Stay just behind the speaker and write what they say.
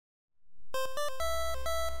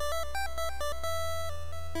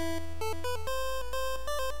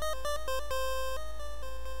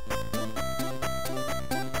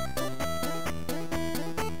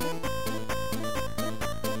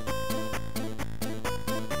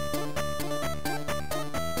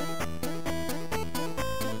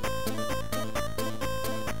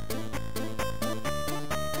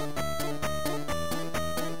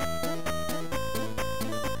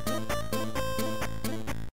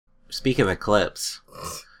speaking of clips,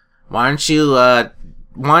 why don't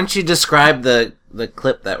you describe the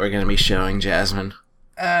clip that we're going to be showing, Jasmine?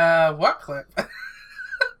 What clip?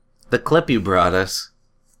 The clip you brought us.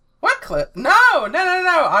 What clip? No.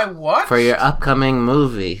 I watched. For your upcoming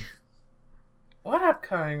movie. What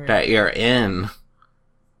upcoming movie? That you're in.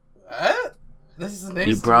 What? This is news.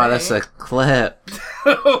 You brought us a clip.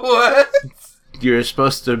 What? You were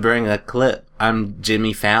supposed to bring a clip. I'm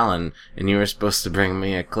Jimmy Fallon, and you were supposed to bring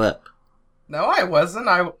me a clip. No, I wasn't.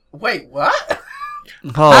 Wait, what?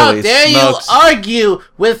 Holy How dare smokes. you argue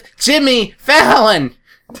with Jimmy Fallon?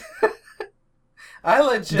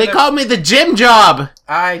 They called me the Jim Job.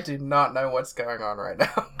 I do not know what's going on right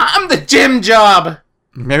now. I'm the Jim Job.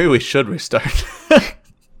 Maybe we should restart.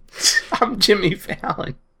 I'm Jimmy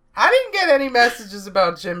Fallon. I didn't get any messages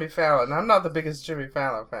about Jimmy Fallon. I'm not the biggest Jimmy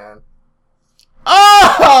Fallon fan.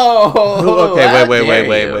 Oh! Okay, how wait.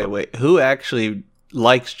 dare you. Who actually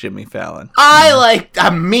likes Jimmy Fallon?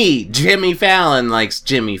 Me. Jimmy Fallon likes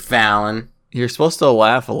Jimmy Fallon. You're supposed to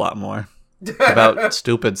laugh a lot more about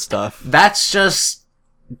stupid stuff. That's just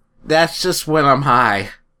when I'm high.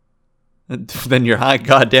 Then you're high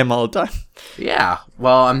goddamn all the time. Yeah,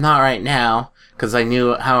 well, I'm not right now, because I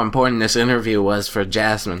knew how important this interview was for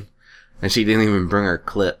Jasmine, and she didn't even bring her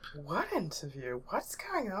clip. What interview? What's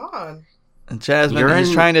going on? Jasmine,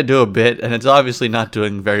 he's trying to do a bit, and it's obviously not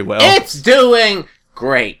doing very well. It's doing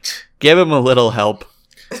great. Give him a little help.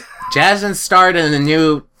 Jasmine starred in the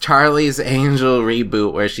new Charlie's Angel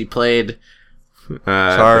reboot, where she played...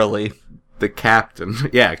 Charlie. The captain.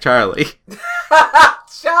 Yeah, Charlie.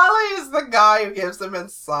 Charlie is the guy who gives them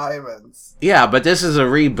assignments. Yeah, but this is a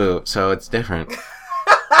reboot, so it's different.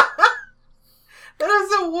 That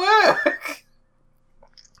doesn't work.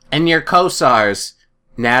 And your co-stars,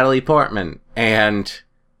 Natalie Portman and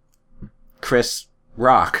Chris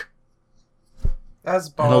Rock. That's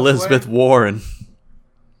And Bosley. Elizabeth Warren.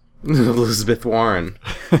 Elizabeth Warren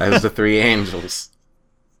as the three angels.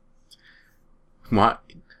 What?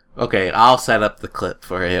 Okay, I'll set up the clip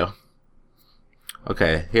for you.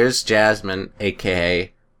 Okay, here's Jasmine,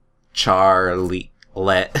 aka Charlie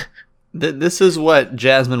Let. This is what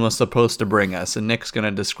Jasmine was supposed to bring us, and Nick's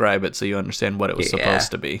gonna describe it so you understand what it was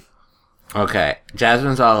supposed to be. Okay,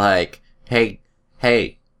 Jasmine's all like, hey,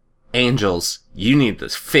 angels, you need to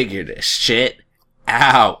figure this shit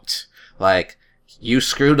out. Like, you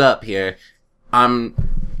screwed up here. I'm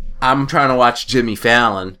trying to watch Jimmy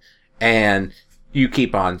Fallon, and you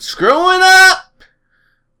keep on screwing up!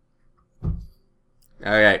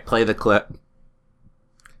 Alright, play the clip.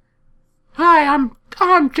 Hi,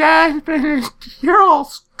 I'm Jasmine. You're all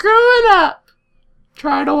screwing up.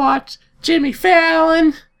 Try to watch Jimmy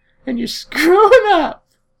Fallon, and you're screwing up.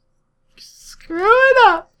 Screwing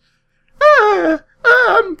up.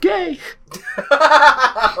 I'm gay.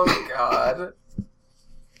 Oh, God.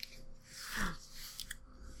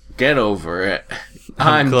 Get over it.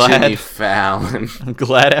 I'm I'm glad. Jimmy Fallon. I'm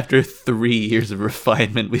glad after 3 years of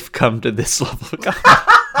refinement we've come to this level of comedy.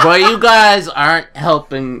 Well, you guys aren't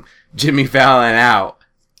helping Jimmy Fallon out.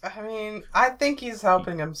 I mean, I think he's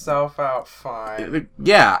helping himself out fine.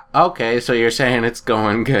 Yeah, okay, so you're saying it's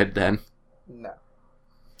going good then. No.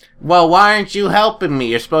 Well, why aren't you helping me?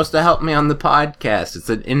 You're supposed to help me on the podcast. It's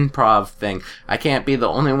an improv thing. I can't be the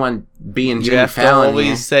only one being You Jimmy have to Fallon always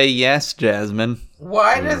here. say yes, Jasmine.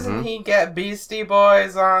 Why doesn't he get Beastie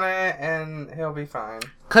Boys on it and he'll be fine?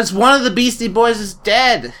 'Cause one of the Beastie Boys is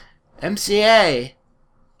dead. MCA.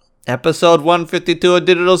 Episode 152 of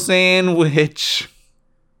Digital Sandwich.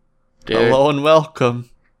 Dude, Hello and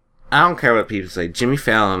welcome. I don't care what people say. Jimmy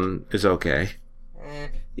Fallon is okay. Eh.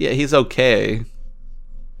 Yeah, he's okay.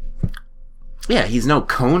 Yeah, he's no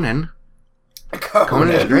Conan.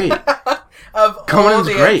 Conan's great. Of all Conan's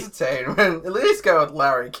the great. entertainment, at least go with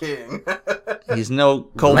Larry King. He's no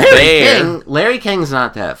Colbert. Larry King's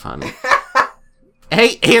not that funny.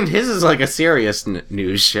 Hey, and his is like a serious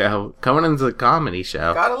news show. Conan's a comedy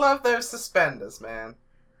show. Gotta love those suspenders, man.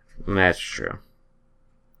 That's true.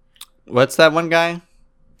 What's that one guy?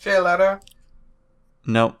 Jay Leto,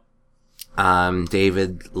 Nope.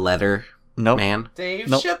 David Letter, Nope. man. Dave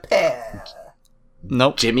Nope. Chappelle.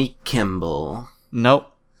 Nope. Jimmy Kimball. Nope.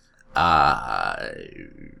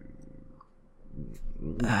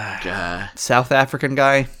 South African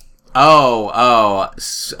guy?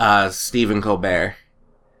 Stephen Colbert.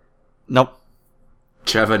 Nope.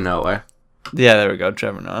 Trevor Noah. Yeah, there we go.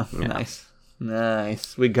 Trevor Noah. Yeah.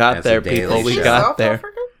 Nice. We got That's there, a daily people. We show. got South there.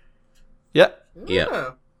 African? Yep. Yeah.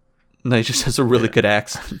 Oh. No, he just has a really good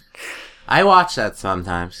accent. I watch that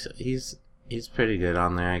sometimes. He's pretty good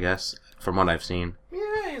on there, I guess, from what I've seen.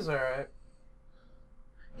 Yeah, he's alright.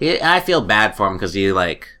 I feel bad for him because he,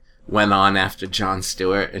 like, went on after Jon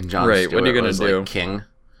Stewart, and Jon Right, Stewart what are you gonna was do? like king.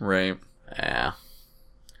 Right. Yeah.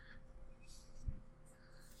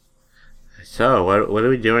 So, what are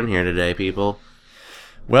we doing here today, people?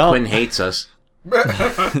 Well, Quinn hates us.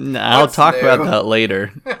 I'll What's talk new? about that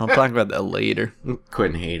later. I'll talk about that later.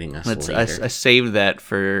 Quinn hating us I later. saved that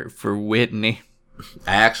for Whitney.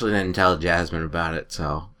 I actually didn't tell Jasmine about it,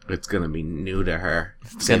 so it's gonna be new to her.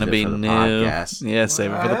 It's gonna be new. Podcast. Yeah,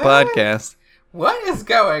 save it for the What? podcast. What is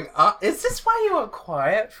going on? Is this why you were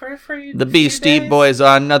quiet for you? The few Beastie days? Boys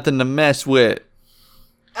are nothing to mess with.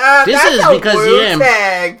 This that's is a because you didn't-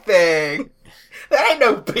 Wu-Tang thing. That ain't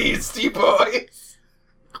no Beastie Boys.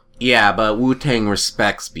 Yeah, but Wu-Tang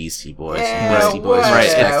respects Beastie Boys. Yeah, Beastie Boys whatever. Right,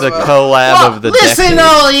 respect it's the Well, collab of the listen, decade.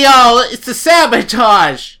 all y'all, it's a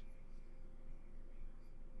sabotage.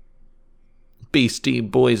 Beastie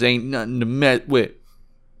Boys ain't nothing to mess with.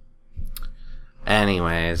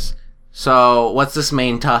 Anyways, so what's this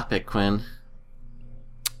main topic, Quinn?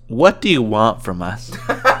 What do you want from us?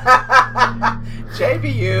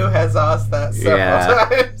 JBU has asked that several Yeah.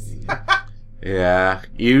 times. Yeah,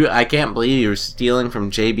 I can't believe you're stealing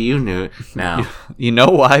from JBU now. You know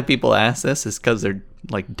why people ask this? Is because they're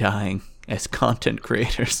like dying as content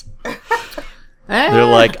creators. They're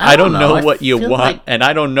like, I don't know what you want, and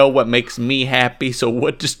I don't know what makes me happy. So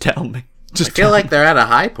what? Just tell me. I feel like they're at a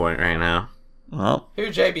high point right now. Well, Who,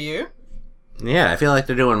 JBU? Yeah, I feel like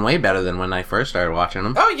they're doing way better than when I first started watching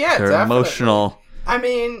them. Oh, yeah, they're definitely. emotional. I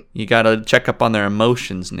mean, You gotta check up on their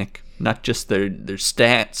emotions, Nick, not just their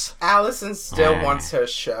stats. Allison still Eh. wants her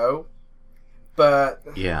show, but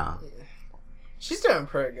Yeah. she's doing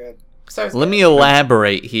pretty good. So is Let me Gabe.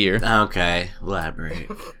 elaborate here. Okay, elaborate.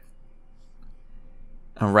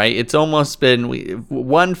 All right, it's almost been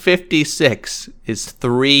 156 is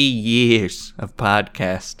 3 years of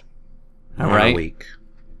podcast. All One right, a week.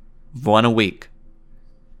 one a week,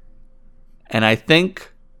 and I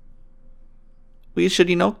think we should,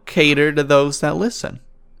 cater to those that listen,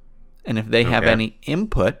 and if they have Okay. any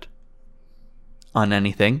input on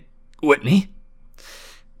anything, Whitney,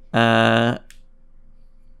 feel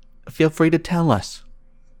free to tell us.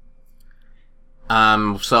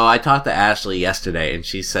 So I talked to Ashley yesterday, and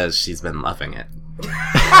she says she's been loving it.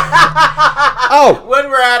 Oh, When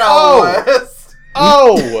we're at Oh. all West.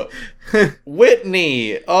 oh,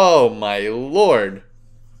 Whitney! Oh my lord!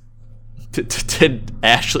 Did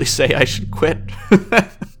Ashley say I should quit?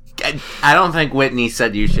 I don't think Whitney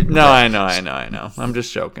said you should. No, quit. I know. I'm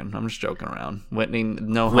just joking. around. Whitney,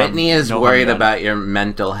 no harm. Whitney is no harm worried done. about your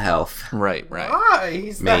mental health. Right. Why?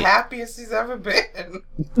 He's the Mate. happiest he's ever been.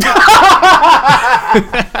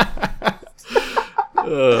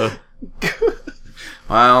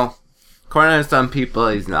 Well, according to some people,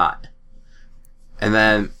 he's not. And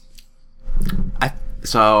then, are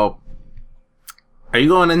you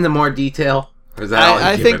going into more detail? Or is that all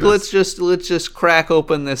I you've think given us? let's just crack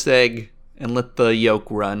open this egg and let the yolk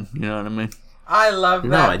run. You know what I mean? I love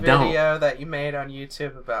No, that I don't. video that you made on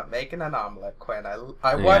YouTube about making an omelet, Quinn.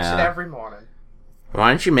 I watch it Yeah. every morning. Why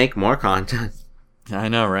don't you make more content? I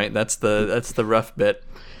know, right? That's the rough bit.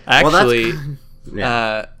 Well, that's- Actually,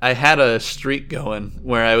 Yeah. I had a streak going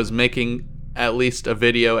where I was making at least a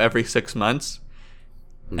video every 6 months,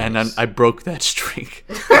 and Nice. I broke that streak.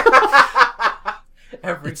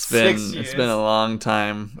 Every It's been 6 years. it's been a long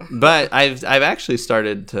time, but I've actually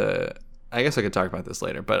started to. I guess I could talk about this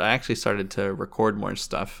later, but I actually started to record more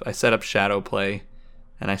stuff. I set up Shadow Play,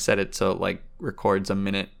 and I set it so it like records a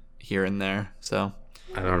minute here and there. So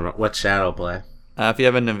I don't know. What's Shadow Play? if you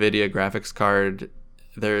have a NVIDIA graphics card,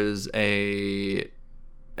 there's a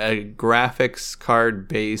graphics card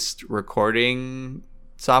based recording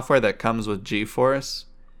software that comes with GeForce.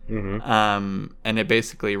 Mm-hmm. And it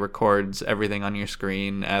basically records everything on your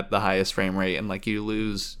screen at the highest frame rate, and like you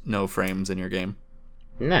lose no frames in your game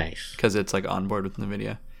Nice. because it's like onboard with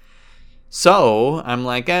NVIDIA. So I'm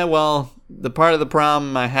like, well, the part of the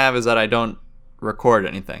problem I have is that I don't record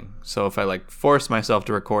anything. So if I like force myself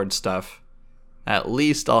to record stuff, at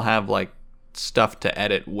least I'll have like stuff to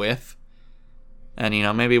edit with, and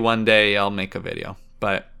maybe one day I'll make a video.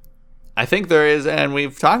 But I think there is, and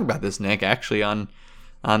we've talked about this, Nick, actually on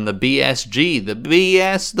the BSG, the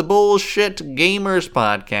Bullshit Gamers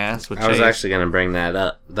podcast. Which I was actually gonna bring that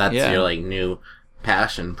up. That's Yeah. your new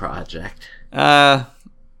passion project.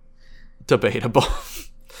 Debatable.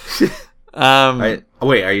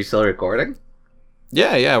 Wait, are you still recording?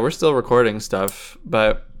 Yeah, we're still recording stuff,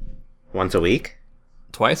 but Once a week?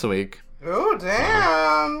 twice a week. Oh,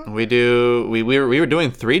 damn. We were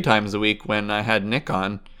doing 3 times a week when I had Nick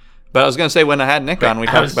on. But I was gonna say, when I had Nick on, we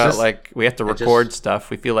I talked was about just- like we have to I just- record stuff.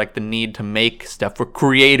 We feel like the need to make stuff. We're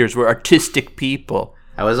creators. We're artistic people.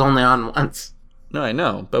 I was only on once. No, I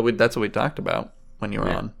know, but that's what we talked about when you were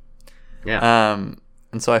on. Yeah.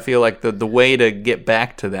 And so I feel like the way to get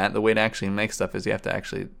back to that, the way to actually make stuff is you have to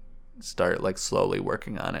actually start like slowly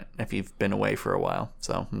working on it if you've been away for a while.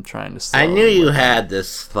 So I'm trying to I knew you had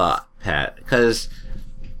this thought, Pat, because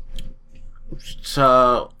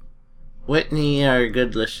so Whitney, our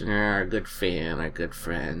good listener, our good fan, our good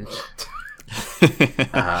friend,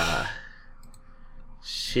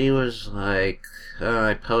 she was like,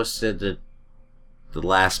 I posted the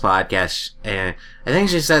last podcast, and I think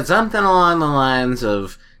she said something along the lines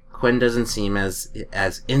of Quinn doesn't seem as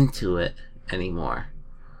into it anymore.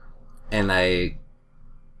 And I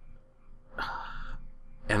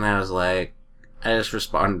was like, I just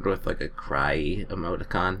responded with like a cry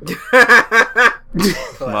emoticon.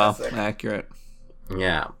 Well, accurate.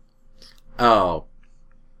 Yeah. Oh.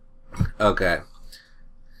 Okay.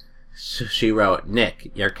 So she wrote,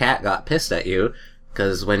 Nick, your cat got pissed at you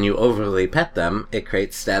because when you overly pet them, it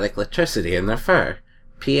creates static electricity in their fur.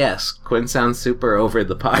 P.S. Quinn sounds super over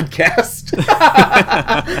the podcast.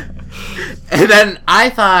 And then I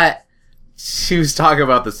thought she was talking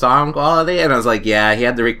about the sound quality, and I was like, yeah, he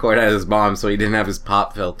had to record at his mom, so he didn't have his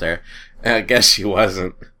pop filter. And I guess she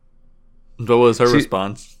wasn't. What was her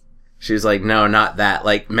response? She's like, no, not that.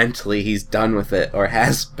 Like, mentally, he's done with it, or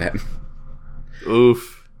has been.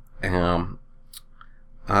 Oof. And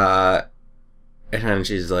then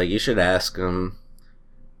she's like, you should ask him.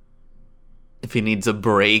 If he needs a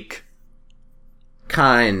break.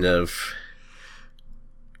 Kind of.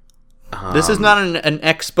 This is not an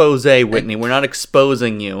expose, Whitney. We're not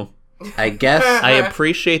exposing you. I guess. I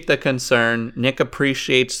appreciate the concern. Nick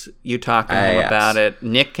appreciates you talking to him about it.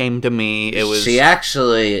 Nick came to me. She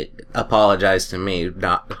actually apologized to me,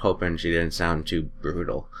 not hoping she didn't sound too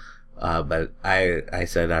brutal. But I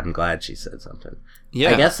said I'm glad she said something.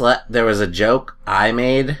 Yeah. I guess there was a joke I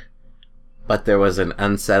made, but there was an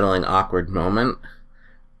unsettling, awkward moment.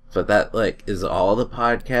 But that, like, is all the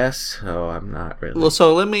podcast, so I'm not really... Well,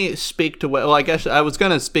 so let me speak to... Well, I guess I was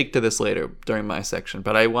going to speak to this later during my section,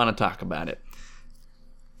 but I want to talk about it.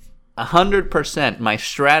 100% my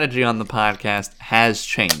strategy on the podcast has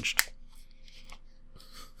changed.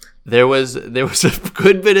 There was a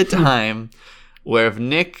good bit of time where if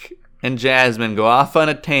Nick and Jasmine go off on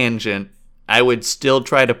a tangent, I would still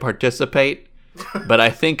try to participate, but I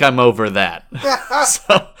think I'm over that.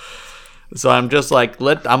 So I'm just like,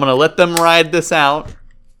 I'm gonna let them ride this out.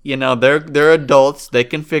 You know, they're adults. They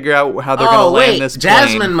can figure out how they're gonna land this plane.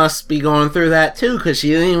 Jasmine must be going through that too, because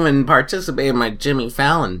she didn't even participate in my Jimmy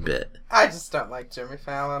Fallon bit. I just don't like Jimmy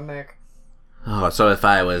Fallon, Nick. Oh, so if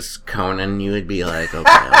I was Conan, you would be like, okay,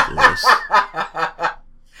 I'll do this.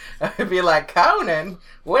 I'd be like, Conan,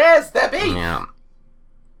 where's the beef? Yeah.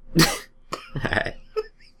 Alright.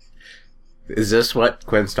 Is this what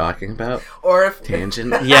Quinn's talking about? Or if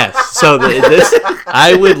tangent? Yes. So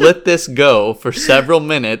I would let this go for several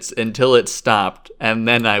minutes until it stopped, and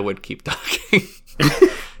then I would keep talking.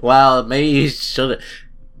 Well, maybe you should.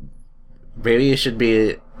 Maybe you should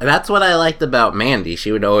be. That's what I liked about Mandy.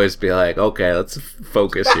 She would always be like, "Okay, let's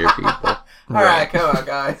focus here, people." All right, come on,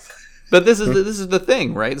 guys. But this is the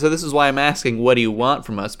thing, right? So this is why I'm asking, what do you want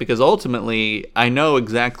from us? Because ultimately, I know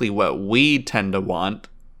exactly what we tend to want.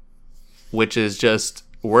 Which is just,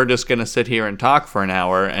 we're just going to sit here and talk for an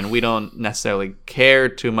hour, and we don't necessarily care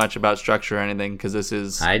too much about structure or anything, because this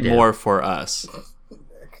is more for us.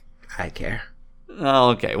 I care.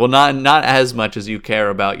 Oh, okay. Well, not as much as you care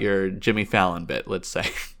about your Jimmy Fallon bit, let's say.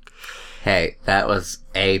 Hey, that was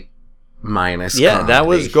A- Yeah, comedy. that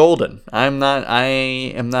was golden. I am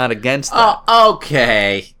not against that. Oh,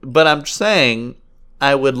 okay. But I'm saying,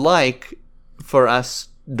 I would like for us,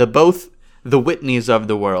 both the Whitneys of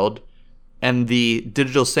the world and the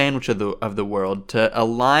Digital Sandwich of the world, to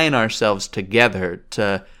align ourselves together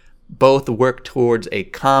to both work towards a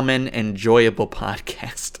common, enjoyable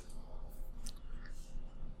podcast.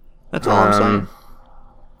 That's all I'm saying.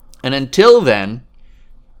 And until then,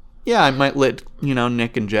 yeah, I might let,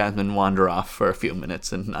 Nick and Jasmine wander off for a few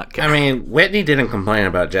minutes and not care. I mean, Whitney didn't complain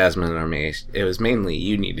about Jasmine or me. It was mainly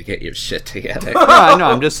you need to get your shit together. No, I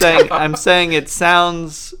know. I'm saying it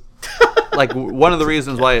sounds... Like, one of the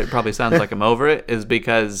reasons why it probably sounds like I'm over it is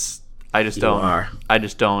because I just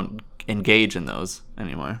don't engage in those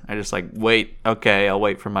anymore. I just like, wait, okay, I'll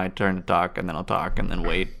wait for my turn to talk, and then I'll talk, and then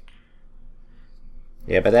wait.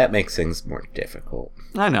 Yeah, but that makes things more difficult.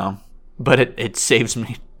 I know, but it saves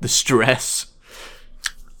me the stress.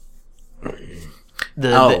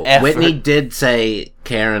 The effort. Whitney did say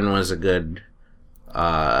Karen was a good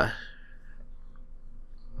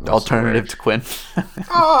alternative to Quinn.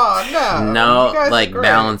 Oh, no. No, like,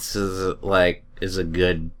 balances, like, is a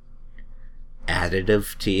good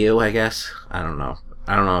additive to you, I guess. I don't know.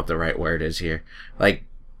 I don't know what the right word is here. Like,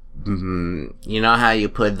 you know how you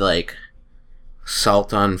put, like,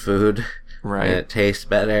 salt on food? Right. And it tastes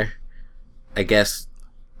better? I guess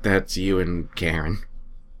that's you and Karen.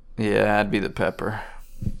 Yeah, I'd be the pepper.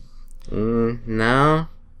 No?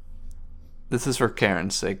 This is for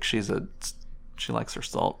Karen's sake. She likes her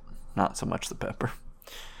salt, not so much the pepper.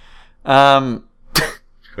 Alright,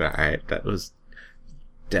 that was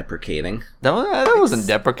deprecating. That wasn't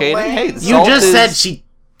deprecating. Hey, You salt just is... said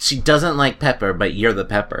she doesn't like pepper, but you're the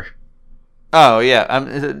pepper. Oh,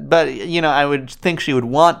 yeah. But, you know, I would think she would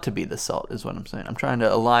want to be the salt, is what I'm saying. I'm trying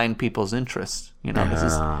to align people's interests. You know, this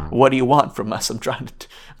is, what do you want from us? I'm trying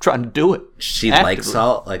to do it. She actively. likes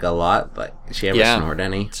salt, like, a lot. Like, she ever snort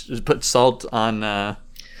any? Just put salt on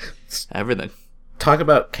everything. Talk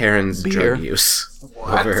about Karen's Beer. drug use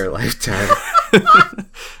What? over her lifetime.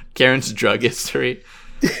 Karen's drug history.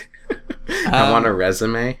 I want a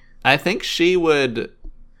resume. I think she would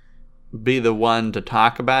be the one to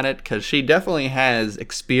talk about it because she definitely has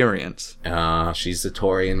experience. She's the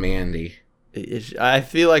Tori and Mandy. I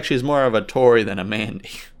feel like she's more of a Tori than a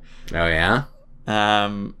Mandy. Oh, yeah?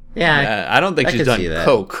 Yeah, I don't think I she's could done see that.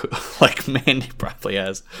 coke like Mandy probably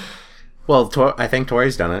has. Well, I think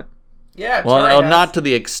Tori's done it. Yeah. Well, Tori has. not to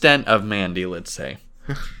the extent of Mandy, let's say.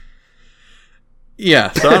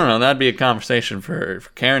 Yeah, so I don't know. That'd be a conversation for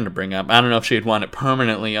Karen to bring up. I don't know if she'd want it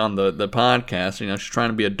permanently on the podcast. You know, she's trying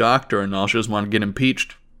to be a doctor and all. She doesn't want to get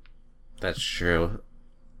impeached. That's true.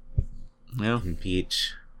 Yeah.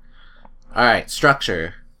 Impeach. Alright,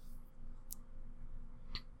 structure.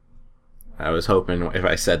 I was hoping if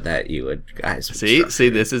I said that you would guys would See,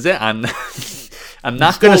 this is it. I'm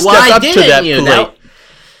not going to Well, step why up to didn't that you? plate.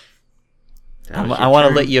 That was I your want to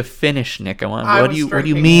turn. let you finish, Nick. What I do was you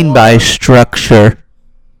drinking mean water. by structure?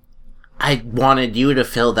 I wanted you to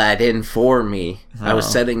fill that in for me. I was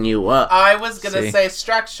Oh. setting you up. I was gonna See. say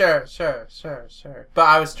structure. Sure. But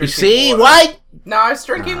I was You drinking see? water. What? No, I was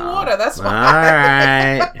drinking water. That's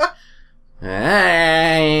why. Alright.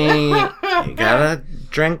 Hey. You gotta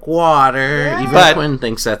drink water. Yeah. Even But Quinn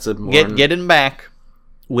thinks that's important. Getting back,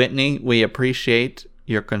 Whitney, we appreciate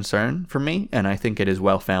your concern for me, and I think it is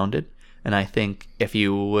well founded. And I think if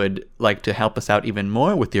you would like to help us out even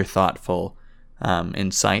more with your thoughtful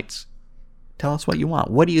insights, tell us what you want.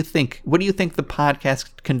 What do you think? What do you think the podcast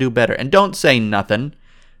can do better? And don't say nothing.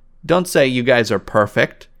 Don't say you guys are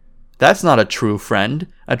perfect. That's not a true friend.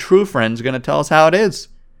 A true friend's going to tell us how it is.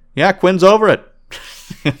 Yeah, Quinn's over it.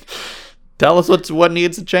 Tell us what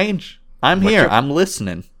needs to change. I'm here. I'm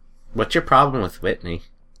listening. What's your problem with Whitney?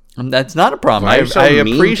 That's not a problem. Why are you so I mean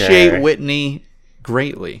to appreciate her? Whitney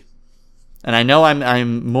greatly. And I know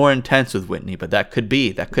I'm more intense with Whitney, but that could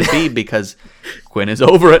be because Quinn is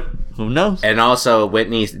over it. Who knows? And also,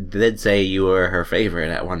 Whitney did say you were her favorite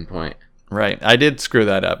at one point. Right. I did screw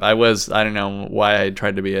that up. I don't know why I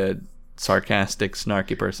tried to be a sarcastic,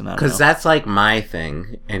 snarky person. I don't know. Because that's like my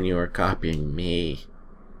thing, and you were copying me.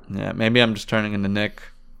 Yeah, maybe I'm just turning into Nick.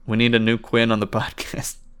 We need a new Quinn on the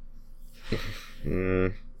podcast.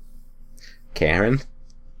 Karen?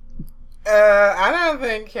 I don't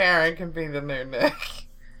think Karen can be the new Nick.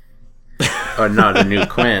 Or no, the new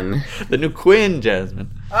Quinn. The new Quinn,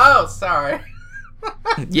 Jasmine. Oh, sorry.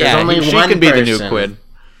 Yeah, only she one can be the new person. Quinn.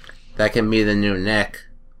 That can be the new Nick.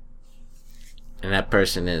 And that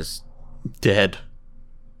person is Dead.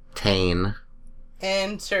 Tane.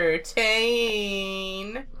 Entertain.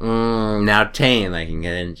 Now Tane I can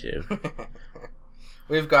get into.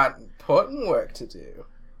 We've got important work to do.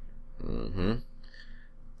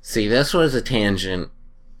 See, this was a tangent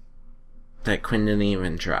that Quinn didn't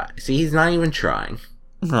even try. See, he's not even trying.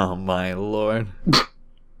 Oh my lord.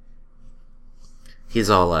 He's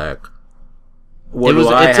all like,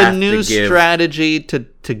 It's It's a new strategy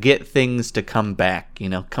to get things to come back, you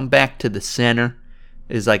know, come back to the center.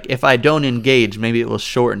 Is like, if I don't engage, maybe it will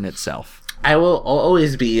shorten itself. I will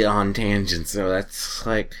always be on tangents, so that's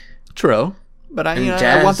like... True. But I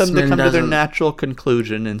want them to Jasmine come to their doesn't- natural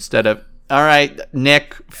conclusion instead of, all right,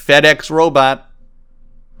 Nick, FedEx robot.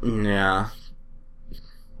 Yeah.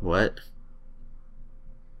 What?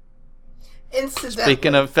 Incidentally,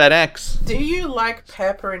 Speaking of FedEx. do you like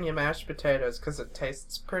pepper in your mashed potatoes? Because it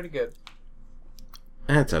tastes pretty good.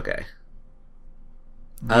 That's okay.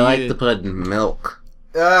 I like to put milk.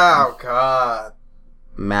 Oh, God.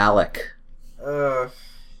 Malik. Ugh.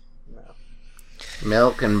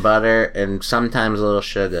 Milk and butter and sometimes a little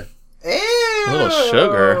sugar. Ew. A little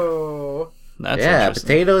sugar? That's Yeah, interesting.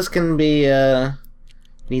 potatoes can be,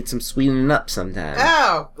 need some sweetening up sometimes.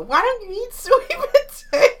 Oh, why don't you eat sweet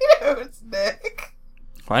potatoes, Nick?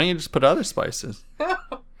 Why don't you just put other spices?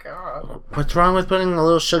 Oh, God. What's wrong with putting a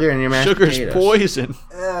little sugar in your mashed Sugar's potatoes? poison.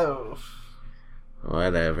 Ew.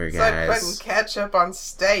 Whatever, It's guys. like putting ketchup on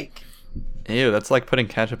steak. Ew, that's like putting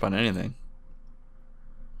ketchup on anything.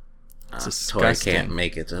 It's Tori disgusting. can't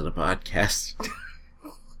make it to the podcast.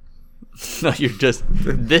 No, you're just...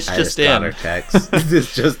 This I just got her in. text.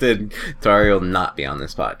 This just in. Tori will not be on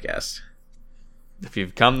this podcast. If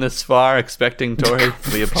you've come this far expecting Tori,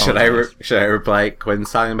 we apologize. Should I reply?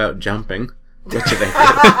 Quinn's talking about jumping. What should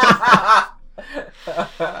I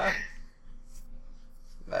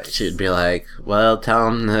Nice. do? She'd be like, "Well, tell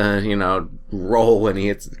him to roll when he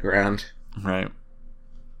hits the ground." Right.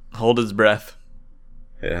 Hold his breath.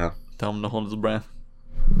 Yeah. Tell him to hold his breath.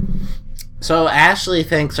 So Ashley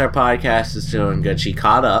thinks our podcast is doing good. She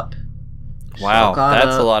caught up. Wow, caught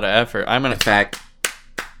that's up. a lot of effort. In fact,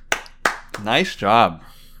 Nice job.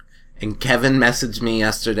 and Kevin messaged me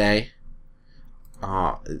yesterday.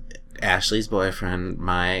 Ashley's boyfriend,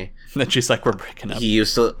 Then she's like, we're breaking up. he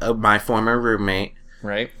used to my former roommate,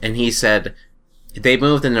 Right? and he said they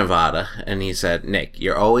moved to Nevada, and he said, "Nick,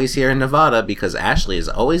 you're always here in Nevada because Ashley is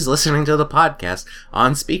always listening to the podcast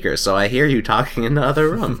on speaker, so I hear you talking in the other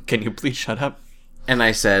room." Can you please shut up? And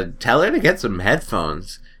I said, "Tell her to get some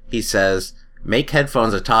headphones." He says, "Make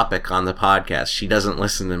headphones a topic on the podcast. She doesn't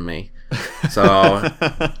listen to me." So,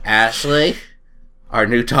 Ashley, our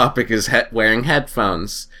new topic is wearing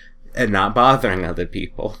headphones and not bothering other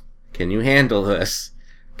people. Can you handle this?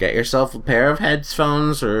 Get yourself a pair of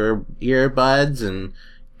headphones or earbuds and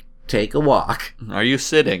take a walk. Are you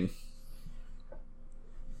sitting?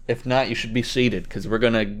 If not, you should be seated because we're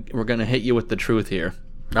gonna hit you with the truth here.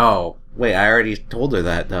 Oh, wait, I already told her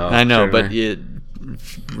that, though. I know, Shouldn't but I? you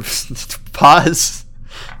pause,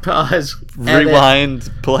 Pause. Edit.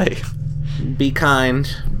 rewind, play. Be kind.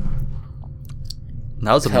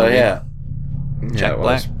 That was a Oh, movie. yeah. Jack it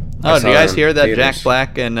Black. was. Oh, I did saw you it guys in hear that theaters. Jack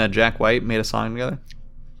Black and Jack White made a song together?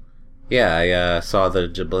 Yeah, I saw the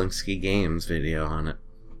Jablinski Games video on it.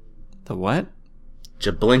 The what?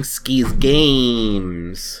 Jablinski's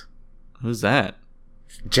Games. Who's that?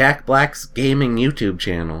 Jack Black's gaming YouTube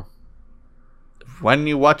channel. Why didn't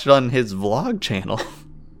you watch it on his vlog channel?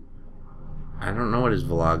 I don't know what his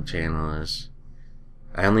vlog channel is.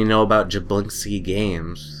 I only know about Jablinski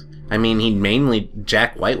Games. I mean,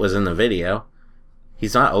 Jack White was in the video.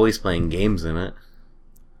 He's not always playing games in it.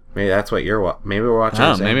 Maybe that's what you're maybe we're watching the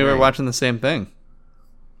Oh, same maybe we're thing. watching the same thing.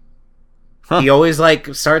 He always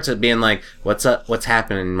starts it being like, "What's up? What's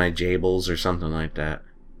happening in my Jables?" or something like that.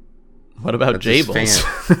 What about That's his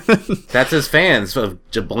Jables? That's his fans of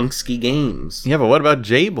Jablinski Games. Yeah, but what about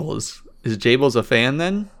Jables? Is Jables a fan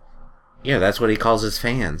then? Yeah, that's what he calls his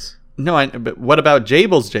fans. No, but what about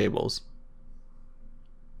Jables?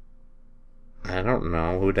 I don't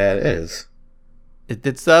know who that is.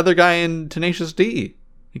 It's the other guy in Tenacious D.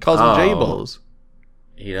 He calls him Oh. Jables.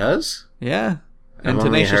 He does? Yeah. I've And only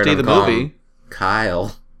Tenacious heard D, him the call movie, him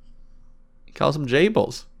Kyle. he calls him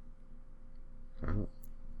Jables. Oh.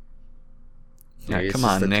 Yeah, Maybe come it's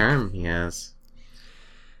just on, the Nick. term he has.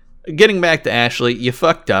 Getting back to Ashley, you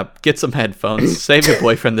fucked up. Get some headphones. Save your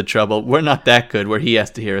boyfriend the trouble. We're not that good where he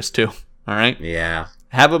has to hear us too. All right? Yeah.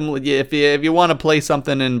 Have him, if you want to play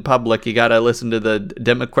something in public, you got to listen to the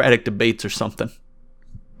Democratic debates or something.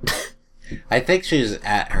 I think she's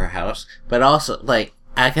at her house, but also,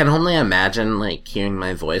 I can only imagine, hearing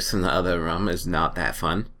my voice in the other room is not that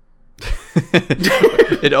fun.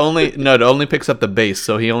 It only picks up the bass,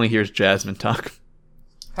 so he only hears Jasmine talk.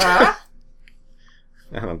 Huh?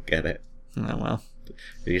 I don't get it. Oh, well.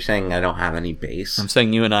 You're saying I don't have any bass? I'm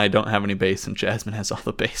saying you and I don't have any bass, and Jasmine has all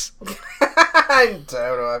the bass. I don't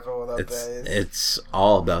have all that It's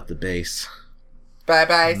all about the bass.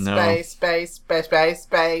 bass. No. Space.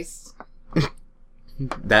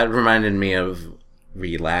 That reminded me of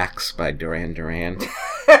Relax by Duran Duran.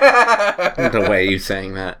 The way you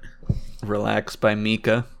sang that. Relax by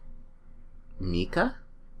Mika. Mika?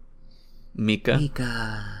 Mika.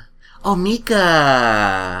 Mika. Oh,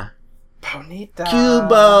 Mika! Bonita.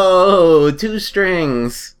 Cubo! 2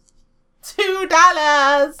 strings.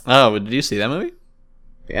 $2. Oh, did you see that movie?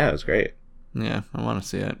 Yeah, it was great. Yeah, I want to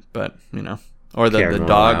see it, but, or the Can't rule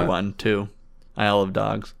dog out. one, too. Isle of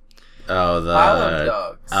Dogs. Oh, the I love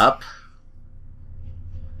dogs. Up?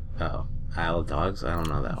 Oh, Isle of Dogs? I don't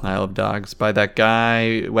know that one. Isle of Dogs by that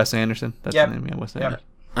guy, Wes Anderson. That's Yep. the name, yeah, Wes Yep. Anderson.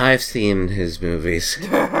 I've seen his movies,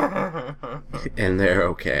 and they're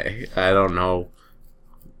okay. I don't know.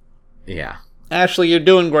 Yeah. Ashley, you're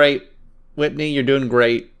doing great. Whitney, you're doing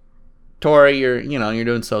great. Tori, you're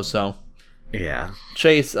doing so-so. Yeah.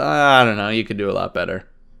 Chase, I don't know, you could do a lot better.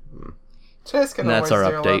 Chase can That's always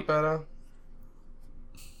our do a update. lot better.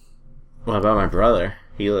 What about my brother?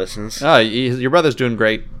 He listens. Oh, your brother's doing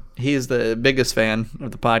great. He's the biggest fan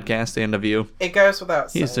of the podcast and of you. It goes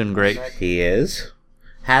without saying. He's doing great. Nick. He is?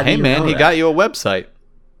 How do Hey, you man, know he that? got you a website.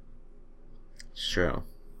 It's true.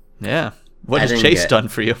 Yeah. What I has didn't Chase get- done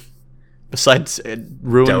for you? Besides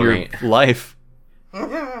ruin Donate. your life.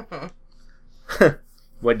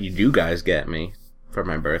 What did you guys get me for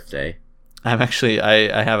my birthday? I'm actually,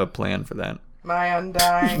 I have a plan for that. My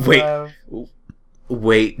undying Wait. love.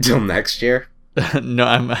 Wait till next year? No,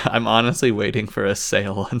 I'm honestly waiting for a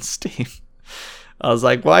sale on Steam. I was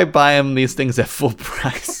like, why buy him these things at full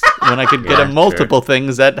price when I could get Yeah, him multiple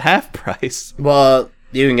things at half price? Well,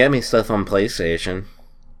 you can get me stuff on PlayStation.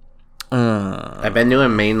 I've been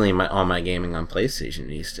doing mainly all my gaming on PlayStation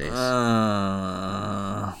these days.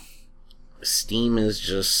 Steam is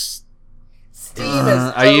just... Steam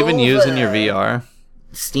is Are you even using your over. VR?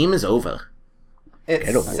 Steam is over. It's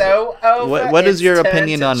Get over so over. What is it's your turned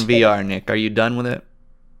opinion to on shit. VR, Nick? Are you done with it?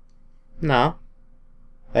 No.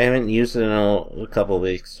 I haven't used it in a couple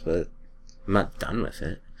weeks, but I'm not done with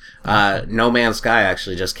it. No Man's Sky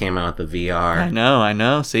actually just came out with the VR. I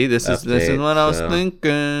know. See, this is Update, what I was so-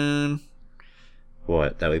 thinking.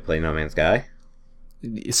 What, that we play No Man's Sky?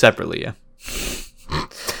 Separately, yeah.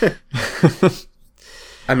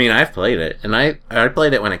 I mean, I've played it, and I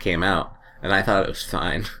played it when it came out, and I thought it was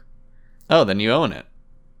fine. Oh, then you own it.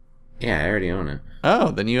 Yeah, I already own it.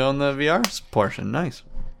 Oh, then you own the VR portion. Nice.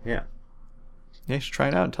 Yeah. Yeah, you should try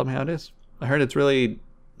it out and tell me how it is. I heard it's really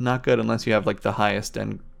not good unless you have like the highest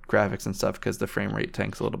end graphics and stuff because the frame rate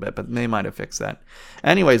tanks a little bit, but they might have fixed that.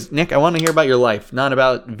 Anyways, Nick, I want to hear about your life, not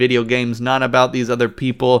about video games, not about these other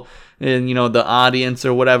people and, you know, the audience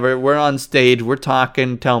or whatever. We're on stage, we're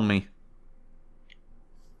talking, tell me.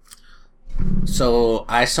 So,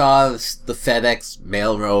 I saw the FedEx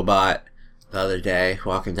mail robot the other day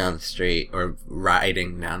walking down the street, or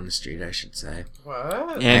riding down the street, I should say.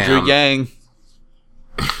 What? Andrew Yang.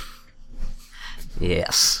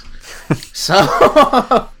 Yes.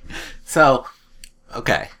 So,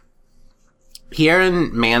 okay. Here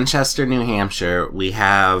in Manchester, New Hampshire, we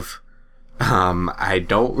have, I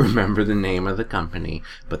don't remember the name of the company,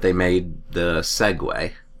 but they made the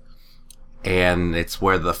Segway. And it's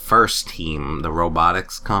where the first team, the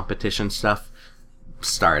robotics competition stuff,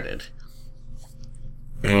 started.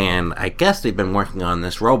 And I guess they've been working on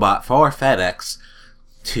this robot for FedEx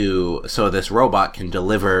so this robot can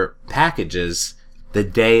deliver packages the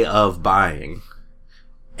day of buying.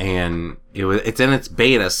 And it's in its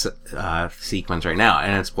beta sequence right now,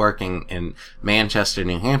 and it's working in Manchester,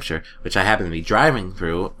 New Hampshire, which I happen to be driving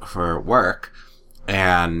through for work,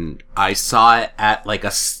 and I saw it at like a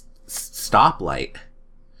stoplight.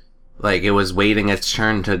 Like, it was waiting its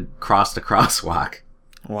turn to cross the crosswalk.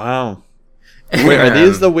 Wow. Wait, are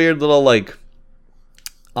these the weird little like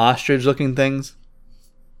ostrich looking things?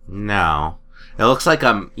 No. It looks like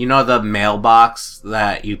you know the mailbox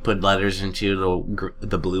that you put letters into,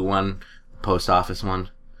 the blue one, post office one,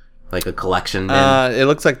 like a collection bin. It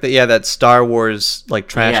looks like that Star Wars like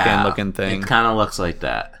trash can looking thing. It kind of looks like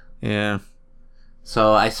that. Yeah.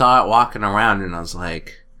 So I saw it walking around, and I was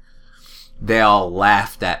like, they all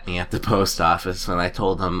laughed at me at the post office when I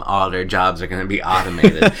told them all their jobs are going to be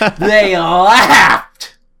automated. They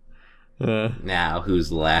laughed. Now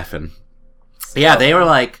who's laughing? Yeah, they were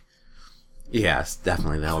like, yes,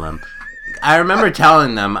 definitely them. I remember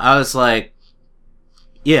telling them, I was like,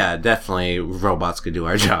 yeah, definitely robots could do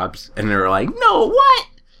our jobs. And they were like, no, what?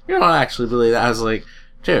 You don't actually believe that? I was like,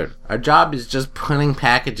 dude, our job is just putting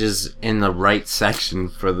packages in the right section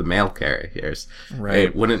for the mail carriers. Right.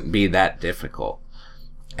 It wouldn't be that difficult.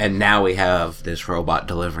 And now we have this robot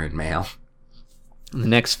delivering mail. In the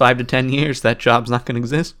next 5 to 10 years, that job's not going to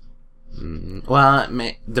exist. Well,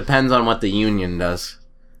 depends on what the union does.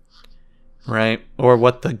 Right. Or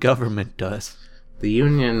what the government does. The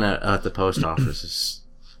union at the post office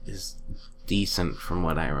is decent from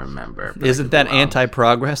what I remember. but I Isn't could that be wrong.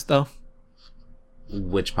 anti-progress, though?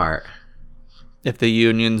 Which part? If the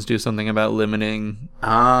unions do something about limiting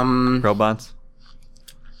Um, robots?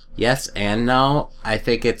 yes and no. I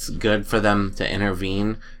think it's good for them to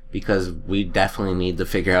intervene because we definitely need to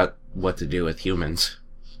figure out what to do with humans.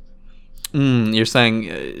 You're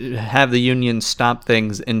saying have the unions stop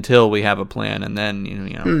things until we have a plan, and then, you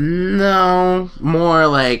know. No, more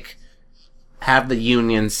like have the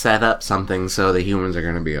union set up something so the humans are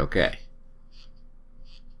going to be okay.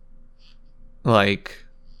 Like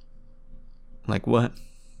what?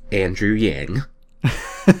 Andrew Yang.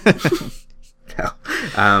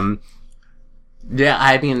 No. Yeah,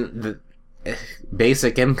 I mean, the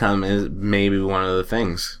basic income is maybe one of the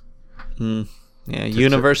things. Yeah,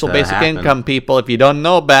 universal to basic happen. income, people. If you don't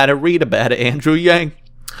know about it, read about it. Andrew Yang.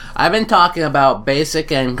 I've been talking about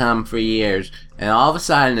basic income for years, and all of a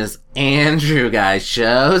sudden this Andrew guy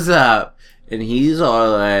shows up, and he's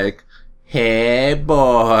all like, "Hey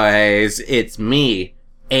boys, it's me,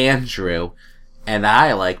 Andrew, and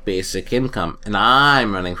I like basic income, and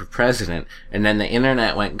I'm running for president." And then the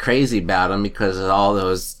internet went crazy about him because of all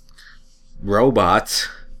those robots.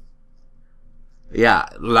 Yeah,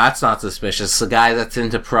 that's not suspicious. The guy that's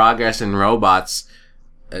into progress and robots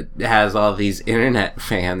has all these internet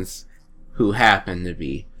fans who happen to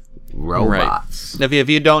be robots. Right. If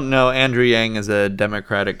you don't know, Andrew Yang is a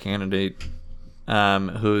Democratic candidate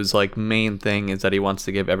whose like main thing is that he wants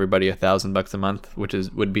to give everybody $1,000 a month, which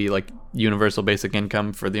would be like universal basic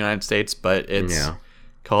income for the United States, but it's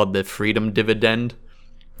called the freedom dividend.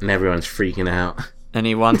 And everyone's freaking out. And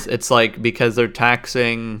he wants it's like because they're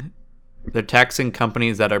taxing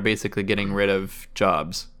companies that are basically getting rid of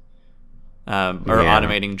jobs. Or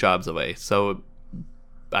automating jobs away. So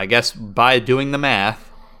I guess by doing the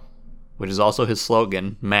math, which is also his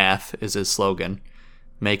slogan, math is his slogan,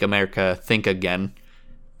 make America think again.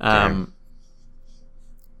 Or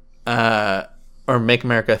make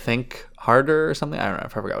America think harder or something. I don't know. I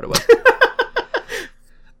forgot what it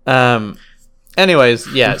was. Anyways,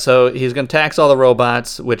 yeah, so he's going to tax all the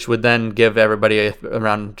robots, which would then give everybody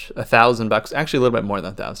around $1,000, actually a little bit more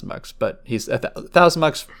than $1,000, but he's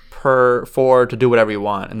 $1,000 to do whatever you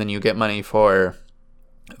want, and then you get money for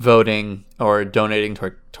voting or donating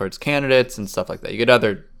towards candidates and stuff like that. You get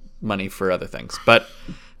other money for other things, but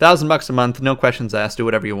 $1,000 a month, no questions asked, do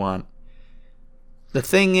whatever you want. The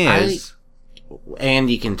thing is, and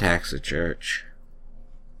you can tax the church.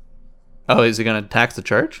 Oh, is he going to tax the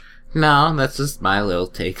church? No, that's just my little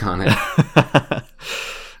take on it.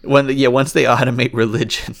 Once they automate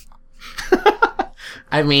religion.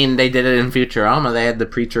 I mean, they did it in Futurama. They had the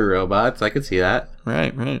preacher robots. I could see that.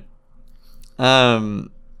 Right. The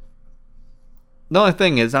only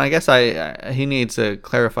thing is, and I guess he needs to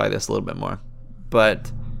clarify this a little bit more, but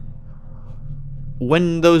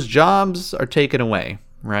when those jobs are taken away,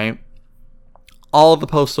 right, all of the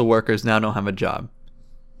postal workers now don't have a job.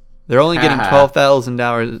 They're only getting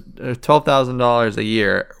 $12,000 a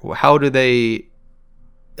year. How do they...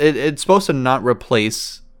 It's supposed to not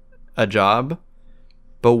replace a job,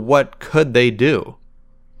 but what could they do?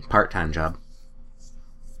 Part-time job.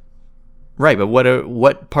 Right, but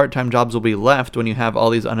what part-time jobs will be left when you have all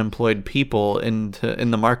these unemployed people in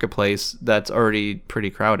the marketplace that's already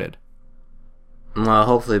pretty crowded? Well,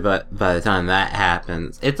 hopefully by the time that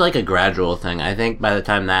happens... It's like a gradual thing. I think by the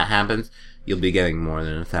time that happens... You'll be getting more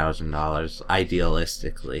than $1,000,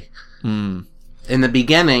 idealistically. In the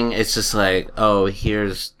beginning, it's just like, oh,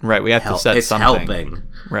 here's... Right, we have to set something. It's helping.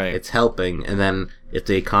 Right. It's helping. And then if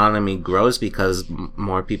the economy grows because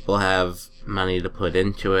more people have money to put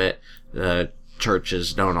into it, the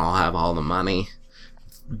churches don't all have all the money.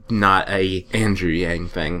 Not a Andrew Yang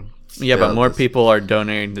thing. Yeah, but more people are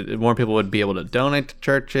donating. More people would be able to donate to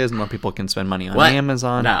churches. More people can spend money on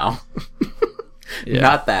Amazon. No. Yeah.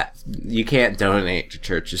 Not that. You can't donate to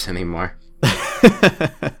churches anymore.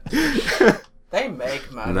 They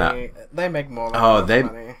make money. No. They make more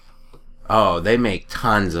money. They make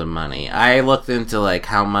tons of money. I looked into like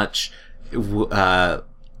how much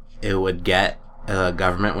it would get,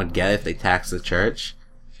 government would get if they tax the church.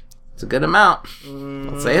 It's a good amount.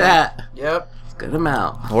 I'll say that. Yep. It's a good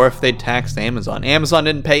amount. Or if they taxed Amazon. Amazon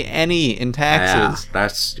didn't pay any in taxes. Yeah,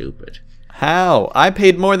 that's stupid. How? I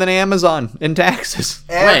paid more than Amazon in taxes.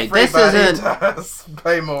 Everybody does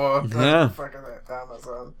pay more than fucking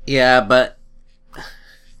Amazon. Yeah, but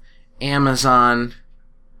Amazon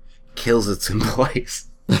kills its employees.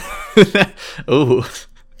 Ooh.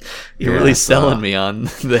 You're really selling me on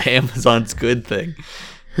the Amazon's good thing.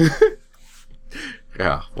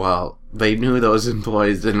 Yeah, well, they knew those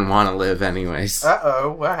employees didn't want to live anyways.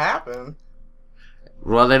 Uh-oh, what happened?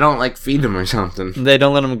 Well, they don't, like, feed them or something. They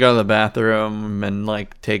don't let them go to the bathroom and,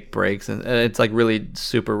 like, take breaks. And it's, like, really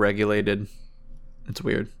super regulated. It's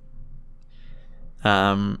weird.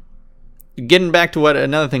 Getting back to what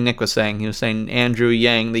another thing Nick was saying. He was saying Andrew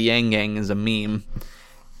Yang, the Yang Gang, is a meme.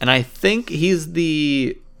 And I think he's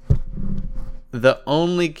the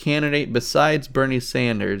only candidate besides Bernie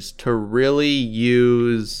Sanders to really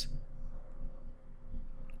use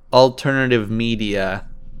alternative media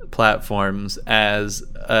platforms as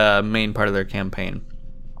a main part of their campaign.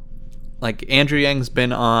 Like Andrew Yang's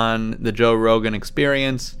been on the Joe Rogan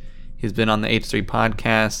Experience. He's been on the H3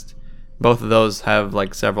 podcast. Both of those have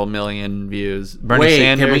like several million views. Bernie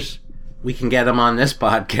Sanders. We can get him on this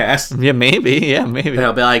podcast. Yeah, maybe.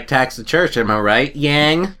 He'll be like, tax the church, am I right,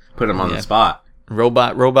 Yang? Put him on the spot.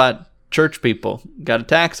 Robot church people. Got to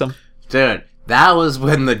tax them. Dude, that was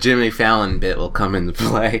when the Jimmy Fallon bit will come into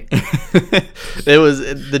play.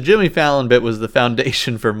 The Jimmy Fallon bit was the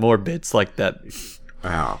foundation for more bits like that.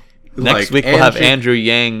 Wow. Next week we'll have Andrew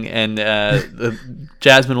Yang, and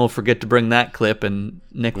Jasmine will forget to bring that clip, and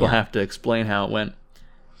Nick will have to explain how it went.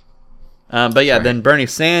 But yeah, then Bernie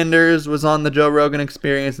Sanders was on the Joe Rogan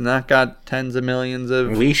Experience, and that got tens of millions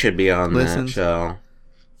of We should be on listens. that show.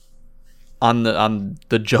 On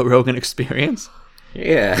the Joe Rogan Experience?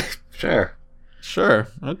 Yeah, sure. Sure.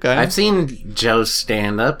 Okay. I've seen Joe's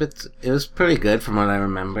stand-up. It was pretty good from what I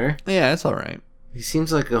remember. Yeah, it's all right. He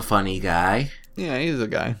seems like a funny guy. Yeah, he's a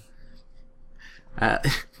guy.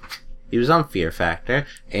 He was on Fear Factor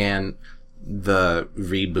and the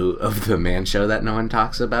reboot of The Man Show that no one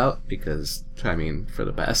talks about because, I mean, for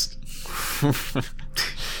the best.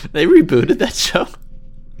 They rebooted that show?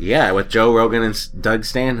 Yeah, with Joe Rogan and Doug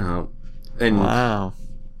Stanhope. And Wow.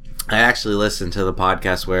 I actually listened to the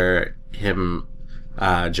podcast where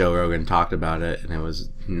Joe Rogan talked about it, and it was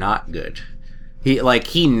not good.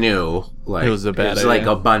 He knew It was a bad It was like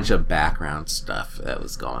idea. a bunch of background stuff that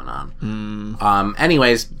was going on.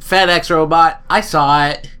 Anyways, FedEx robot. I saw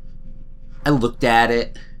it. I looked at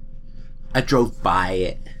it. I drove by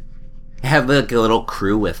it. It had like a little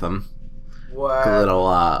crew with him. What? A little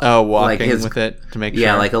Walking his- with it to make sure.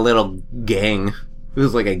 yeah, like a little gang. It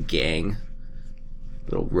was like a gang.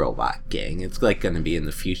 Little robot gang. It's like going to be in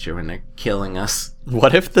the future when they're killing us.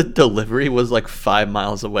 What if the delivery was like 5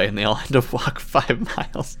 miles away and they all had to walk 5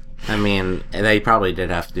 miles? I mean, they probably did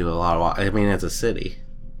have to do a lot of walk. I mean, it's a city.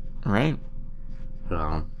 Right.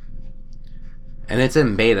 So, and it's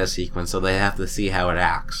in beta sequence, so they have to see how it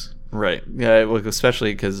acts. Right. Yeah, well,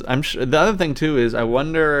 especially because I'm sure the other thing too is I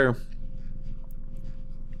wonder.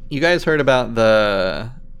 You guys heard about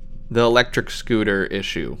the electric scooter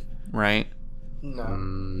issue, right? No.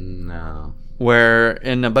 No. Where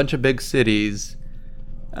in a bunch of big cities,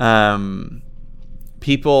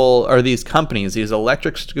 people or these companies, these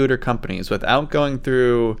electric scooter companies, without going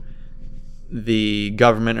through the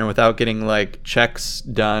government or without getting like checks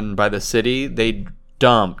done by the city, they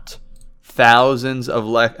dumped thousands of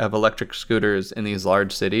electric scooters in these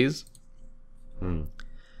large cities.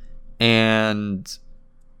 And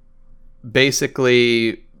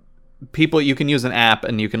basically people, you can use an app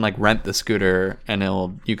and you can like rent the scooter and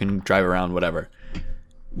you can drive around, whatever.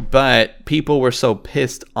 But people were so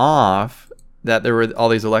pissed off that there were all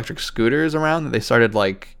these electric scooters around that they started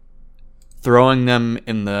like throwing them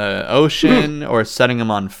in the ocean or setting them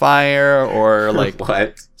on fire or like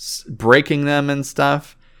What? breaking them and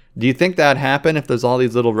stuff. Do you think that'd happen if there's all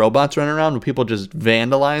these little robots running around? Would people just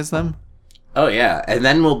vandalize them? Oh, yeah. And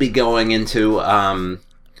then we'll be going into,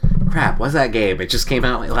 crap, what's that game? It just came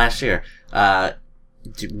out like last year.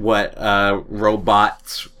 What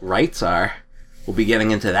robots' rights are. We'll be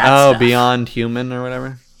getting into that stuff. Beyond Human or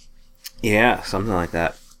whatever? Yeah, something like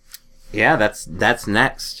that. Yeah, that's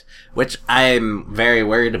next. Which I'm very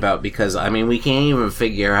worried about because, I mean, we can't even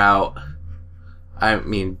figure out... I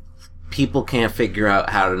mean, people can't figure out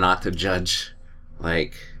how to not to judge.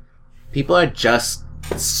 Like, people are just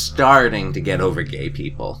starting to get over gay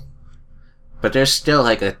people. But there's still,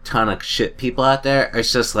 like, a ton of shit people out there.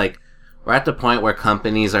 It's just, like, we're at the point where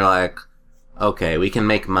companies are like, okay, we can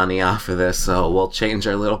make money off of this, so we'll change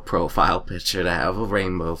our little profile picture to have a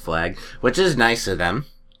rainbow flag, which is nice of them.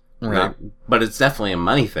 Right. But it's definitely a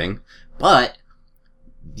money thing. But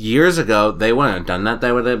years ago, they wouldn't have done that.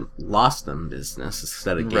 They would have lost them business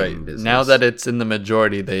instead of gaining Right. business. Now that it's in the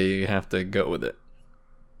majority, they have to go with it.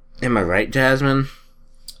 Am I right, Jasmine?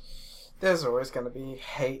 There's always gonna be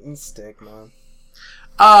hate and stigma.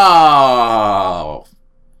 Oh!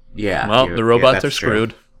 Yeah. Well, the robots are that's true.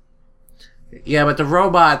 screwed. Yeah, but the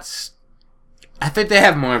robots, I think they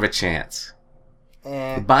have more of a chance.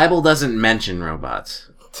 The Bible doesn't mention robots.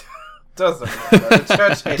 Doesn't matter. The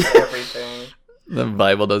church hates everything. The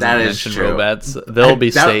Bible doesn't That is mention true. robots. They'll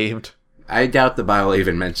be doubt- saved. I doubt the Bible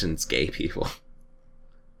even mentions gay people.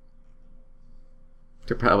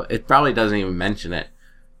 It probably doesn't even mention it.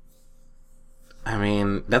 I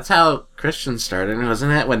mean, that's how Christians started,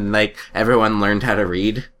 wasn't it? When, like, everyone learned how to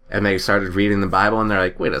read, and they started reading the Bible, and they're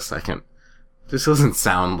like, wait a second. This doesn't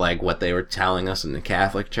sound like what they were telling us in the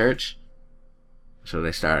Catholic Church. So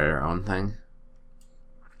they started their own thing.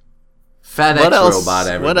 FedEx What else? robot,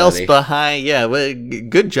 everybody. What else behind? Yeah,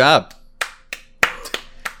 good job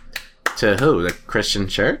To who? The Christian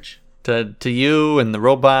Church? to you and the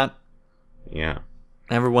robot. Yeah.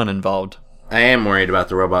 Everyone involved. I am worried about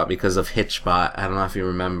the robot because of Hitchbot. I don't know if you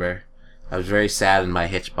remember. I was very saddened by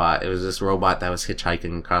Hitchbot. It was this robot that was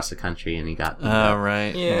hitchhiking across the country and he got Oh,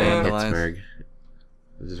 right. Yeah. in Vandalized. Pittsburgh.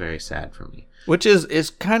 It was very sad for me. Which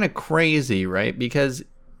is kind of crazy, right? Because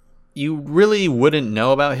you really wouldn't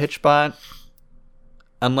know about Hitchbot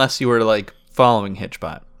unless you were like following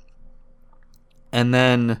Hitchbot. And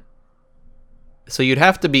then so you'd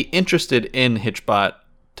have to be interested in Hitchbot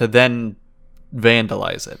to then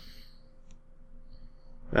vandalize it.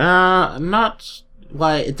 Not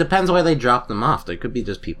like it depends why they dropped them off. There could be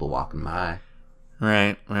just people walking by.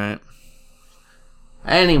 Right.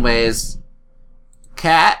 Anyways,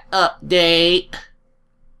 cat update.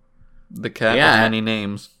 The cat Yeah. with many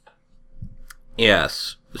names.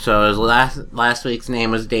 Yes. So his last week's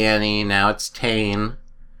name was Danny. Now it's Tane,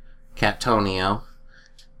 Catonio,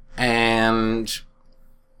 and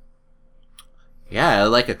yeah, I had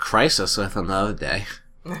like a crisis with him the other day.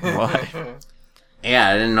 Why? Yeah,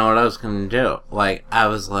 I didn't know what I was gonna do. Like, I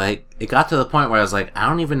was like, it got to the point where I was like, I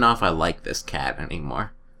don't even know if I like this cat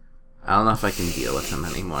anymore. I don't know if I can deal with him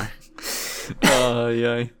anymore. Oh,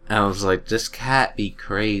 yeah. I was like, this cat be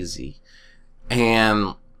crazy.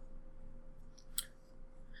 And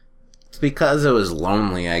it's because it was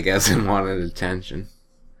lonely, I guess, and wanted attention.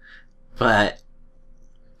 But,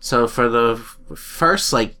 so for the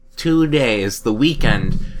first, 2 days, the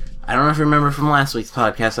weekend, I don't know if you remember from last week's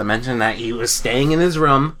podcast, I mentioned that he was staying in his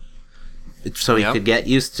room so he could get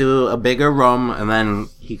used to a bigger room, and then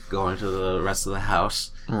he could go into the rest of the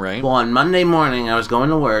house. Right. Well, on Monday morning, I was going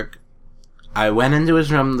to work. I went into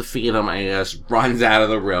his room to feed him, and he just runs out of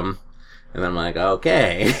the room. And I'm like,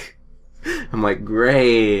 okay. I'm like,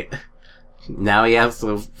 great. Now he has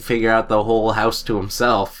to figure out the whole house to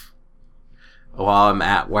himself while I'm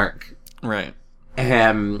at work. Right.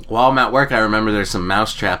 And while I'm at work, I remember there's some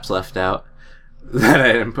mouse traps left out that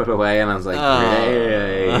I didn't put away, and I was like,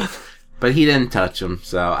 great. But he didn't touch them,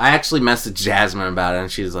 so I actually messaged Jasmine about it,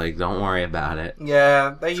 and she's like, don't worry about it.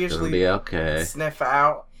 Yeah, they It's usually gonna be okay. sniff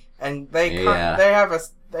out, and they have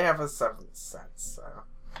a seventh sense. So.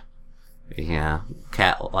 Yeah,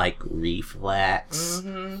 cat-like reflex.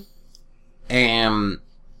 Mm-hmm. And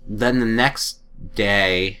then the next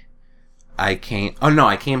day, I came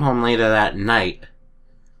home later that night,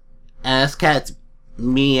 and this cat's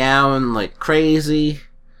meowing like crazy,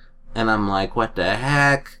 and I'm like, what the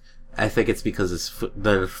heck? I think it's because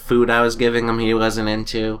the food I was giving him he wasn't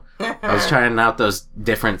into. I was trying out those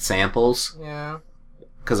different samples. Yeah.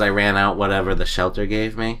 Because I ran out whatever the shelter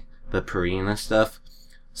gave me, the Purina stuff.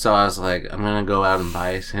 So I was like, I'm gonna go out and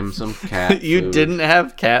buy him some cat You food. didn't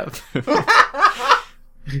have cat food.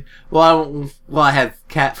 Well, I had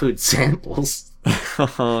cat food samples.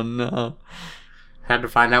 Oh, no. Had to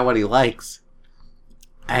find out what he likes.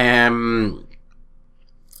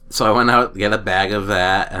 So I went out to get a bag of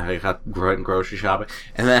that, and I got grocery shopping.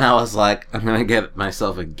 And then I was like, I'm gonna get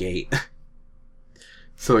myself a gate.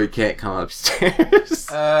 So he can't come upstairs.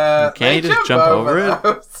 Can't you just jump over it?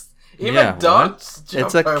 those. Even Yeah, dogs jump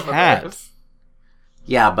It's a over cat. those.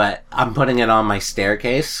 Yeah, but I'm putting it on my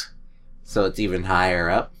staircase, so it's even higher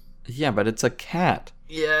up. Yeah, but it's a cat.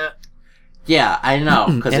 Yeah. Yeah, I know.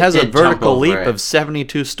 It 'cause has a did jump vertical over leap it. of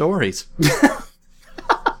 72 stories.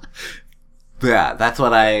 Yeah, that's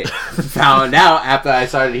what I found out after I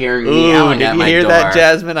started hearing Ooh, meowing did at you my hear door. that,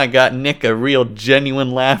 Jasmine? I got Nick a real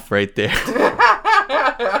genuine laugh right there.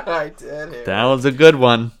 I did hear. That was a good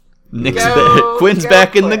one. Nick's Go, Quinn's go,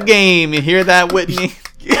 back in the Quinn. game. You hear that, Whitney?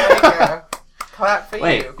 There you go. Clap for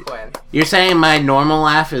Wait. you, Quinn. You're saying my normal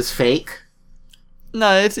laugh is fake?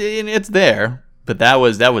 No, it's there, but that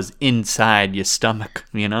was inside your stomach.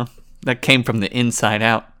 You know, that came from the inside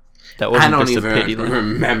out. That I wasn't don't just a pity even laugh.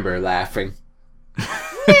 remember laughing.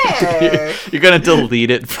 Yeah. You're gonna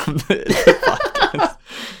delete it from the podcast.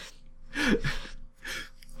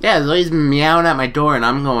 Yeah, so he's meowing at my door, and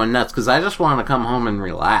I'm going nuts because I just want to come home and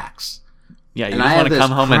relax. Yeah, you And just I want have to come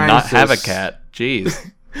this home and not have a crisis. cat.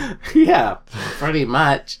 Jeez. Yeah, pretty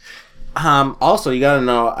much. Also, you gotta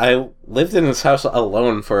know, I lived in this house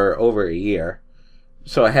alone for over a year,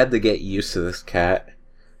 so I had to get used to this cat.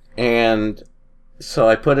 And so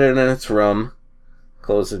I put it in its room,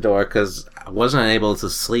 closed the door, because I wasn't able to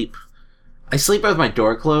sleep. I sleep with my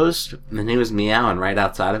door closed, and then he was meowing right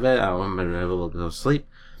outside of it. I wasn't able to go to sleep.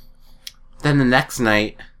 Then the next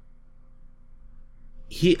night,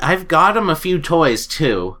 I've got him a few toys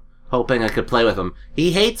too, hoping I could play with him.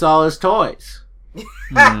 He hates all his toys.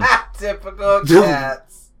 Typical Dude.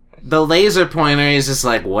 cats. The laser pointer is just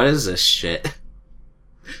like, what is this shit?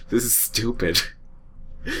 This is stupid.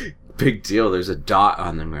 Big deal, there's a dot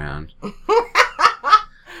on the ground.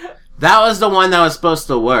 That was the one that was supposed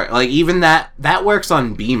to work. Like, even that works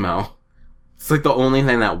on BMO. It's like the only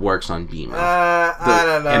thing that works on BMO. I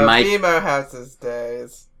don't know. and my- Nemo has his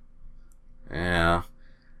days. Yeah.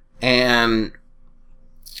 And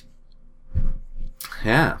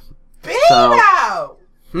Yeah. Beto!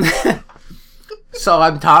 So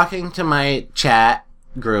I'm talking to my chat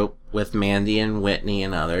group with Mandy and Whitney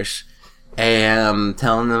and others, and I'm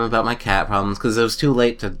telling them about my cat problems because it was too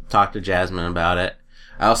late to talk to Jasmine about it.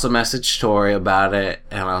 I also messaged Tori about it,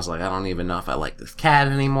 and I was like, I don't even know if I like this cat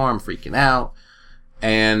anymore. I'm freaking out.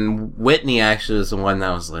 And Whitney actually was the one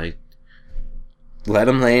that was like, let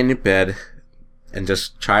him lay in your bed and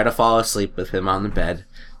just try to fall asleep with him on the bed.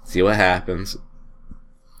 See what happens.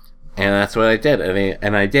 And that's what I did.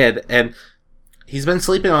 And I did. And he's been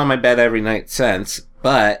sleeping on my bed every night since,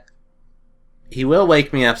 but he will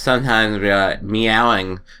wake me up sometimes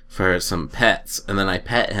meowing for some pets. And then I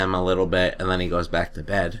pet him a little bit, and then he goes back to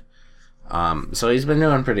bed. So he's been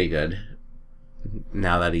doing pretty good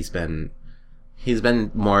now that he's been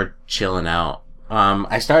more chilling out.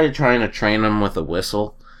 I started trying to train him with a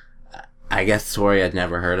whistle. I guess Tori had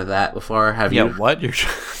never heard of that before. Have you? Yeah, what? You're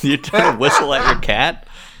trying to whistle at your cat?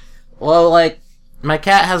 Well, like, my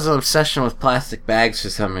cat has an obsession with plastic bags for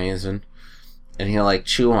some reason. And he'll, like,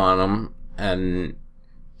 chew on them. And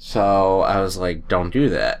so I was like, don't do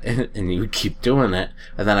that. And you keep doing it.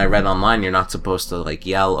 And then I read online you're not supposed to, like,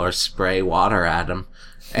 yell or spray water at him.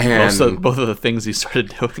 And Also, both of the things you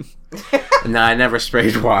started doing. no, I never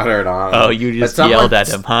sprayed water on him. Oh, you just yelled at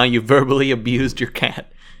him, huh? You verbally abused your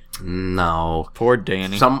cat. No. Poor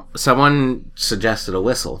Danny. Someone suggested a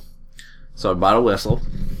whistle. So I bought a whistle.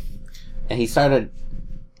 And he started,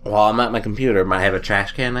 while I'm at my computer, I have a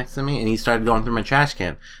trash can next to me, and he started going through my trash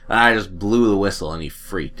can. And I just blew the whistle, and he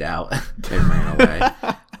freaked out and ran away.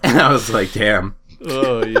 And I was like, damn.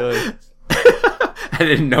 Oh, yeah. I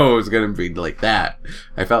didn't know it was going to be like that.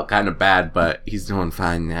 I felt kind of bad, but he's doing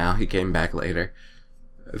fine now. He came back later.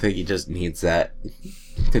 I think he just needs that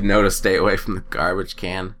to know to stay away from the garbage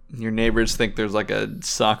can. Your neighbors think there's like a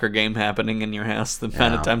soccer game happening in your house the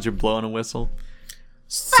amount of times you're blowing a whistle.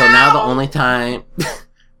 So now the only time...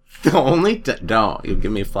 don't. You'll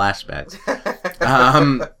give me flashbacks.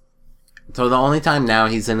 So the only time now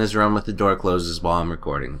he's in his room with the door closed is while I'm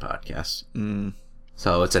recording the podcast. Mm.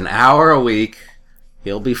 So it's an hour a week.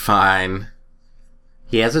 He'll be fine.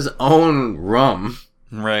 He has his own room.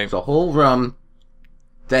 Right. It's a whole room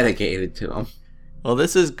dedicated to him. Well,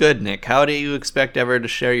 this is good, Nick. How do you expect ever to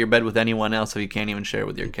share your bed with anyone else if you can't even share it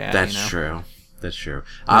with your cat? That's true. That's true.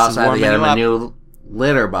 I also had to get him a new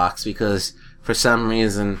litter box because for some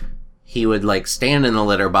reason he would like stand in the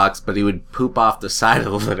litter box, but he would poop off the side of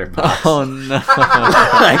the litter box. Oh no!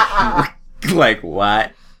 like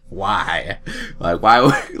what? Why?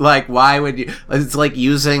 Why would you? It's like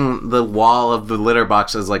using the wall of the litter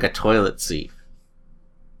box as like a toilet seat.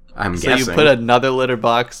 I'm guessing. So you put another litter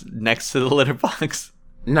box next to the litter box?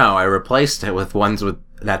 No, I replaced it with ones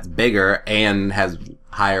that's bigger and has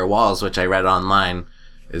higher walls, which I read online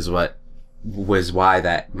was why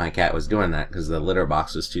that my cat was doing that, because the litter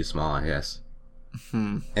box was too small, I guess.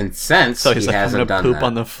 And since so he's he hasn't done poop that,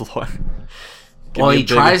 on the floor. well, he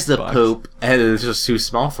tries to poop, and it's just too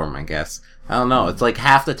small for him, I guess. I don't know. It's like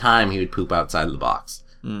half the time he would poop outside of the box.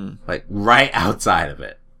 Like, right outside of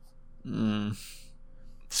it.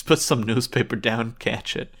 Just put some newspaper down,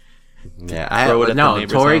 catch it. Yeah,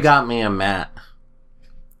 Tori house. got me a mat.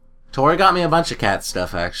 Tori got me a bunch of cat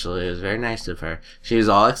stuff, actually. It was very nice of her. She was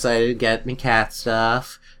all excited to get me cat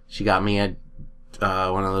stuff. She got me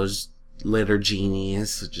one of those litter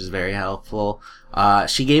genies, which is very helpful.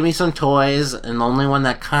 She gave me some toys, and the only one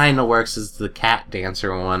that kind of works is the cat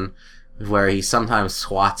dancer one, where he sometimes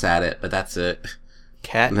swats at it, but that's it.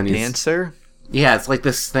 Cat dancer? Yeah, it's like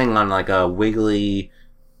this thing on like a wiggly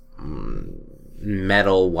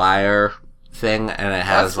metal wire thing, and it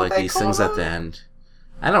has like these things at the end.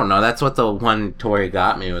 I don't know. That's what the one Tori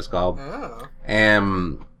got me was called. Oh.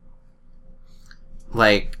 And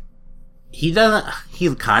like he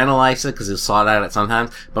kind of likes it because he'll swat at it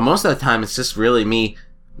sometimes, but most of the time it's just really me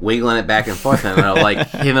wiggling it back and forth, and it'll like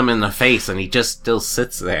hit him in the face, and he just still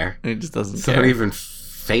sits there. He just doesn't so care. Not even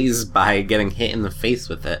fazed by getting hit in the face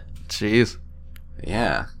with it. Jeez.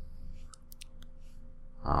 Yeah.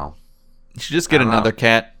 Oh. You should just get another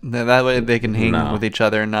cat. That way they can hang with each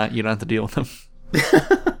other and you don't have to deal with them.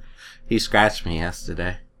 He scratched me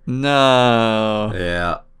yesterday. No.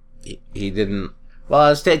 Yeah. He didn't. Well, I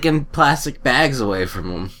was taking plastic bags away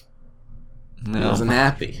from him. No. He wasn't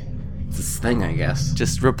happy. It's his thing, I guess.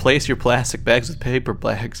 Just replace your plastic bags with paper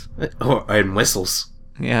bags. And whistles.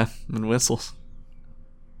 Yeah, and whistles.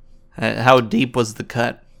 How deep was the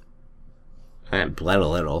cut? It bled a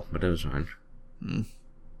little, but it was fine.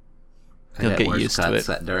 He'll get used to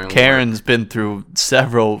it. Karen's been through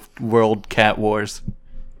several world cat wars.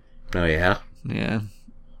 Oh, yeah? Yeah.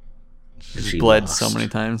 She's bled so many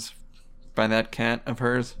times. by that cat of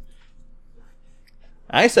hers.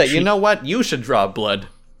 I say, you know what? You should draw blood.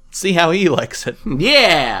 See how he likes it.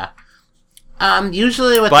 Yeah.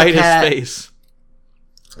 Usually with Bite the cat, his face.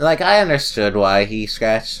 like, I understood why he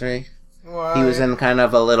scratched me. Why? He was in kind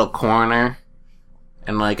of a little corner,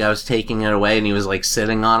 and, like, I was taking it away, and he was, like,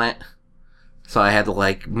 sitting on it. So I had to,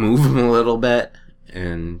 like, move him a little bit,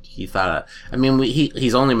 and he thought... I mean,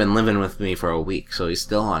 he's only been living with me for a week, so he's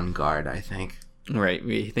still on guard, I think. Right,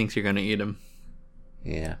 he thinks you're gonna eat him.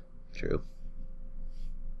 Yeah, true.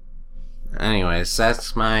 Anyways,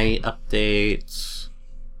 that's my updates.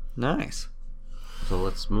 Nice. So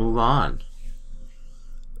let's move on.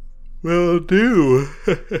 Will do.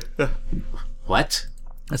 What?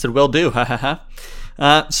 I said, will do. Ha ha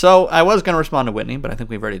ha. So I was going to respond to Whitney, but I think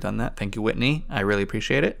we've already done that. Thank you, Whitney. I really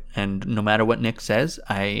appreciate it. And no matter what Nick says,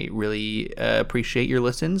 I really appreciate your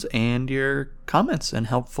listens and your comments and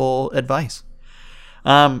helpful advice.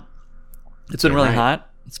 It's been really right. hot.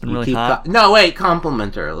 It's been really hot. No, wait,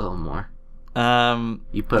 compliment her a little more.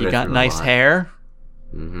 You put You it got through a nice lot. hair.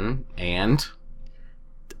 Mm-hmm. And?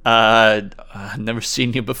 I've never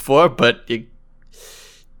seen you before, but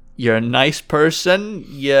you're a nice person.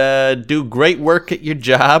 You do great work at your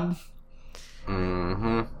job.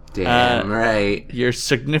 Mm-hmm. Damn right. Your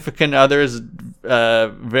significant other is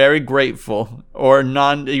very grateful, or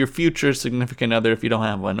your future significant other if you don't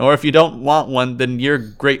have one, or if you don't want one, then you're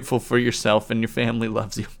grateful for yourself and your family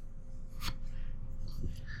loves you.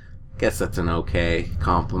 Guess that's an okay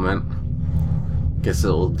compliment. Guess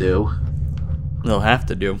it'll do. They'll have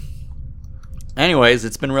to do. Anyways,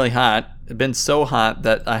 it's been really hot. It's been so hot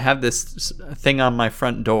that I have this thing on my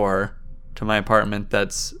front door to my apartment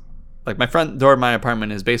that's like my front door of my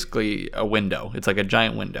apartment is basically a window. It's like a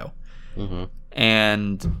giant window. Mm-hmm.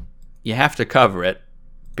 And you have to cover it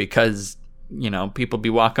because, you know, people be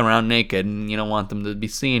walking around naked and you don't want them to be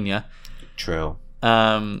seeing you. True.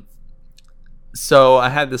 So I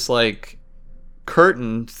had this like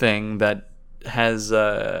curtain thing that has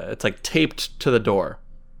it's like taped to the door,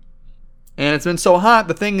 and it's been so hot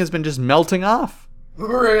the thing has been just melting off.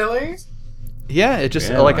 Really? Yeah, it just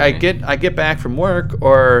Really? like I get back from work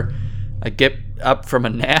or I get up from a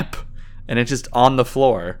nap and it's just on the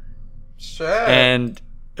floor. Shit. And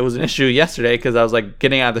it was an issue yesterday because I was like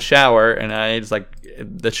getting out of the shower and I just like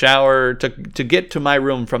the shower to get to my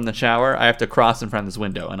room from the shower I have to cross in front of this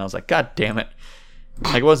window, and I was like, God damn it.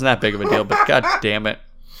 Like, it wasn't that big of a deal, but God damn it.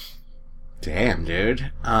 Damn,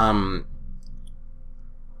 dude. How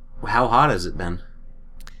hot has it been?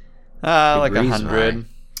 Like Degrees 100.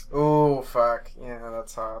 Oh, fuck. Yeah,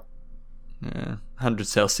 that's hot. Yeah, 100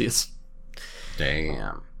 Celsius.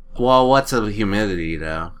 Damn. Well, what's the humidity,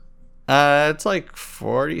 though? It's like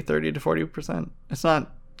 30 to 40%. It's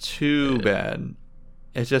not too bad.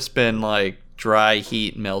 It's just been like dry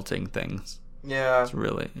heat melting things. Yeah. It's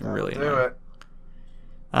really Do annoying. it.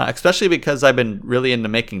 Especially because I've been really into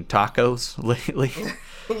making tacos lately.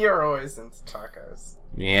 You're always into tacos.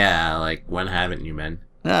 Yeah, like, when haven't you been?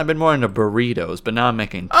 I've been more into burritos, but now I'm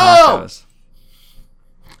making Oh! tacos.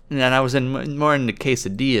 And I was more into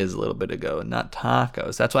quesadillas a little bit ago, not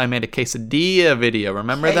tacos. That's why I made a quesadilla video.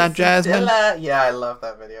 Remember that, Jasmine? Quesadilla. Yeah, I love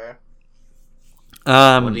that video.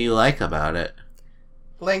 What do you like about it?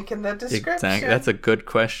 Link in the description. Exactly. That's a good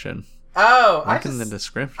question. Oh, Link in the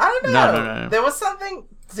description. I don't know. No. There was something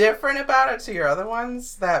different about it to your other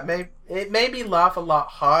ones that made me laugh a lot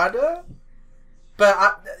harder.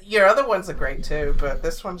 But your other ones are great too. But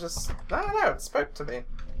this one just, I don't know, it spoke to me.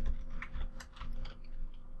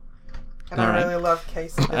 And All I right. really love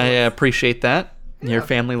quesadillas. I appreciate that. Your Yeah.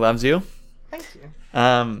 family loves you. Thank you.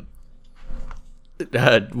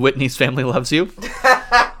 Whitney's family loves you. Do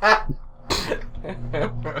that.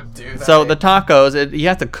 So the tacos, you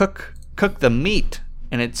have to cook the meat,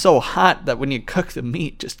 and it's so hot that when you cook the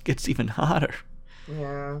meat, it just gets even hotter.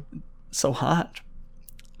 Yeah. So hot.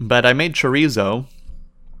 But I made chorizo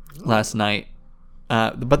last night.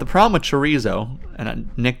 But the problem with chorizo, and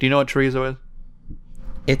Nick, do you know what chorizo is?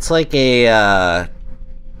 It's like a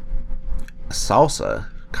salsa,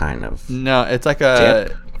 kind of. No, it's like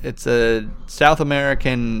it's a South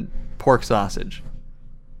American pork sausage.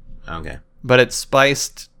 Okay. But it's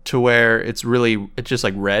spiced to where it's just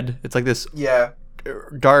like red. It's like this Yeah.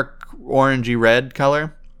 dark orangey red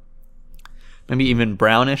color. Maybe even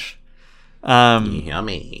brownish.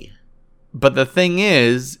 Yummy. But the thing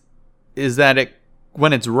is that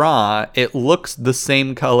when it's raw, it looks the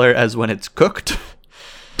same color as when it's cooked.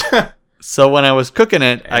 So when I was cooking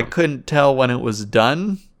it, I couldn't tell when it was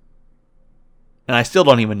done. And I still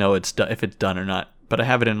don't even know if it's done or not. But I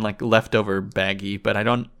have it in like leftover baggie, but I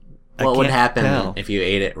What would can't happen tell. if you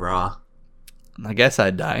ate it raw? I guess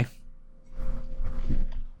I'd die.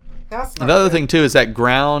 That's not The other good. thing too is that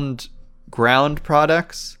ground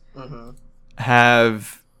products Mhm.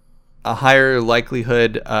 have a higher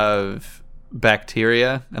likelihood of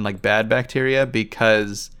bacteria and like bad bacteria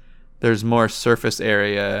because there's more surface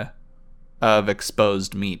area of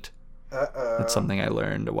exposed meat. Uh-oh. That's something I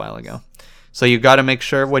learned a while ago. So you got to make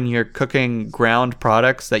sure when you're cooking ground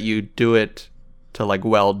products that you do it to like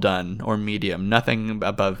well done or medium. Nothing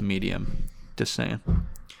above medium. Just saying.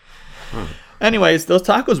 Anyways, those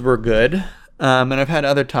tacos were good. And I've had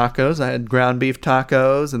other tacos. I had ground beef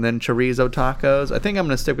tacos and then chorizo tacos. I think I'm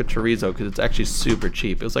going to stick with chorizo because it's actually super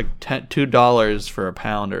cheap. It was like $2 for a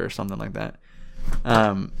pound or something like that.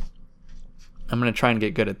 I'm going to try and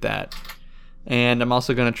get good at that. And I'm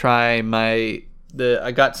also going to try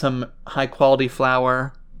I got some high quality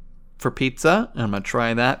flour for pizza. And I'm going to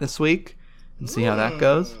try that this week and see how that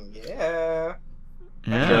goes. Yeah.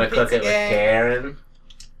 Yeah. Gonna cook Pizza it with gang. Karen.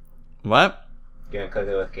 What? Gonna cook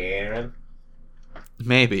it with Karen.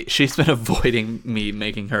 Maybe. She's been avoiding me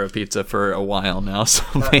making her a pizza for a while now, so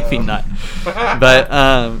maybe not. But,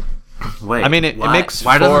 Wait, I mean, it why, makes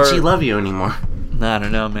why doesn't for- she love you anymore? I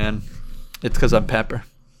don't know, man. It's because I'm Pepper.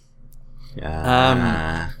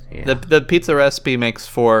 Yeah. The pizza recipe makes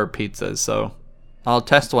 4 pizzas, so I'll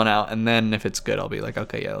test one out, and then if it's good, I'll be like,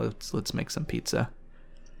 okay, yeah, let's make some pizza.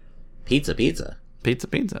 Pizza. Pizza.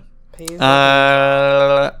 Pizza.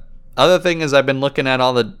 Other thing is I've been looking at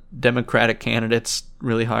all the Democratic candidates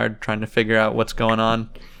really hard, trying to figure out what's going on.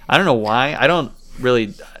 I don't know why. I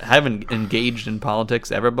haven't engaged in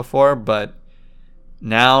politics ever before, but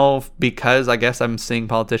now because I guess I'm seeing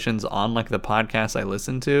politicians on like the podcasts I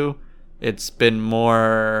listen to, it's been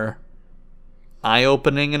more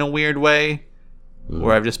eye-opening in a weird way.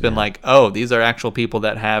 Where I've just been like, oh, these are actual people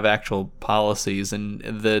that have actual policies, and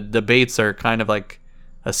the debates are kind of like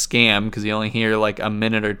a scam because you only hear like a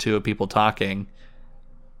minute or two of people talking.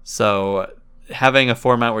 So having a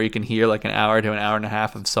format where you can hear like an hour to an hour and a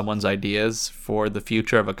half of someone's ideas for the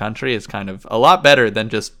future of a country is kind of a lot better than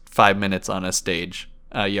just 5 minutes on a stage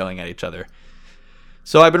yelling at each other.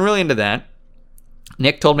 So I've been really into that.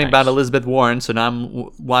 Nick told me about Elizabeth Warren, so now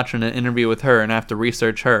I'm watching an interview with her and I have to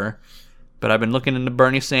research her. But I've been looking into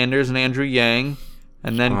Bernie Sanders and Andrew Yang,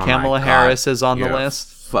 and then Oh Kamala my God. Harris is on the You're a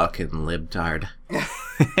list. Fucking libtard.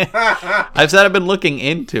 I've said I've been looking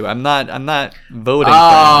into. I'm not voting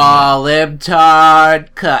Oh,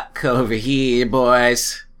 libtard. Cut over here,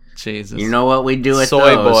 boys. for him. Jesus. You know what we do at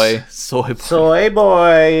Soy those. boy. Soy boy. Soy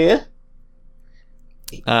boy.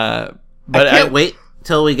 But I can't wait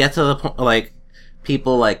till we get to the point, like,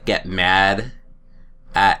 people, like, get mad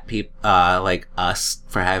at like us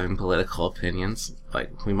for having political opinions.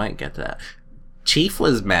 Like, we might get to that. Chief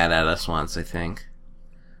was mad at us once, I think.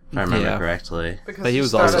 If I remember Yeah. correctly. Because But he you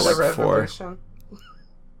was also, started a like, 4. revolution.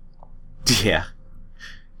 Yeah.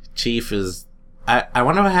 Chief is... I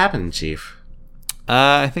wonder what happened, Chief.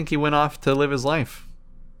 I think he went off to live his life.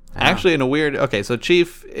 Oh. Actually, in a weird... Okay, so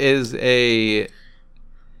Chief is a...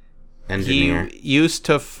 Engineer. He used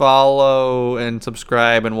to follow and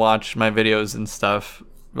subscribe and watch my videos and stuff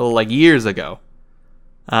like years ago.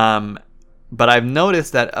 But I've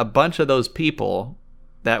noticed that a bunch of those people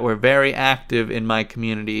that were very active in my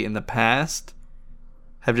community in the past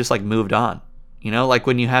have just like moved on. You know, like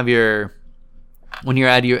when you're at your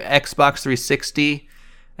Xbox 360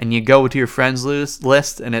 and you go to your friends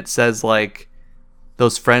list and it says like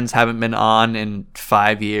those friends haven't been on in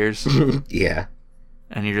 5 years. Yeah.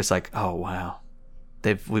 And you're just like, oh wow,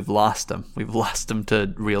 we've lost them. We've lost them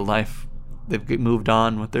to real life. They've moved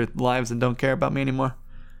on with their lives and don't care about me anymore.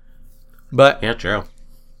 But Yeah, true.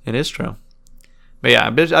 it is true. But yeah,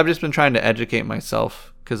 I've just been trying to educate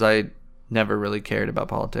myself because I never really cared about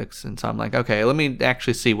politics, and so I'm like, okay, let me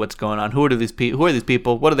actually see what's going on. Who are these people?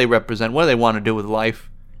 What do they represent? What do they want to do with life?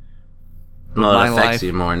 Well, my it affects life.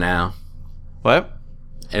 you more now. What?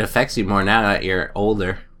 It affects you more now that you're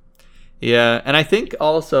older. Yeah, and I think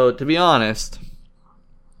also, to be honest,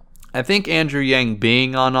 I think Andrew Yang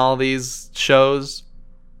being on all these shows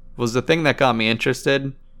was the thing that got me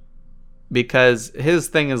interested, because his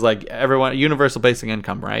thing is like everyone universal basic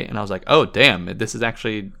income, right? And I was like, oh damn, this is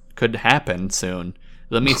actually could happen soon.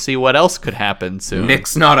 Let me see what else could happen soon.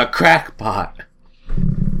 Nick's not a crackpot.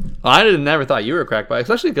 Well, I never thought you were a crackpot,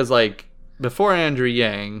 especially because like before Andrew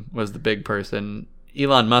Yang was the big person,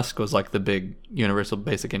 Elon Musk was like the big universal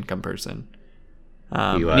basic income person. He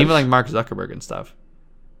And was. even like Mark Zuckerberg and stuff.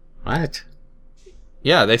 What?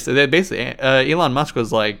 Yeah, they basically Elon Musk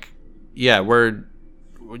was like, yeah,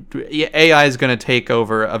 AI is going to take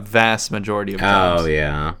over a vast majority of jobs. Oh,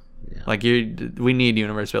 yeah. Like we need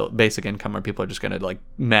universal basic income, or people are just going to like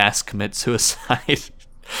mass commit suicide.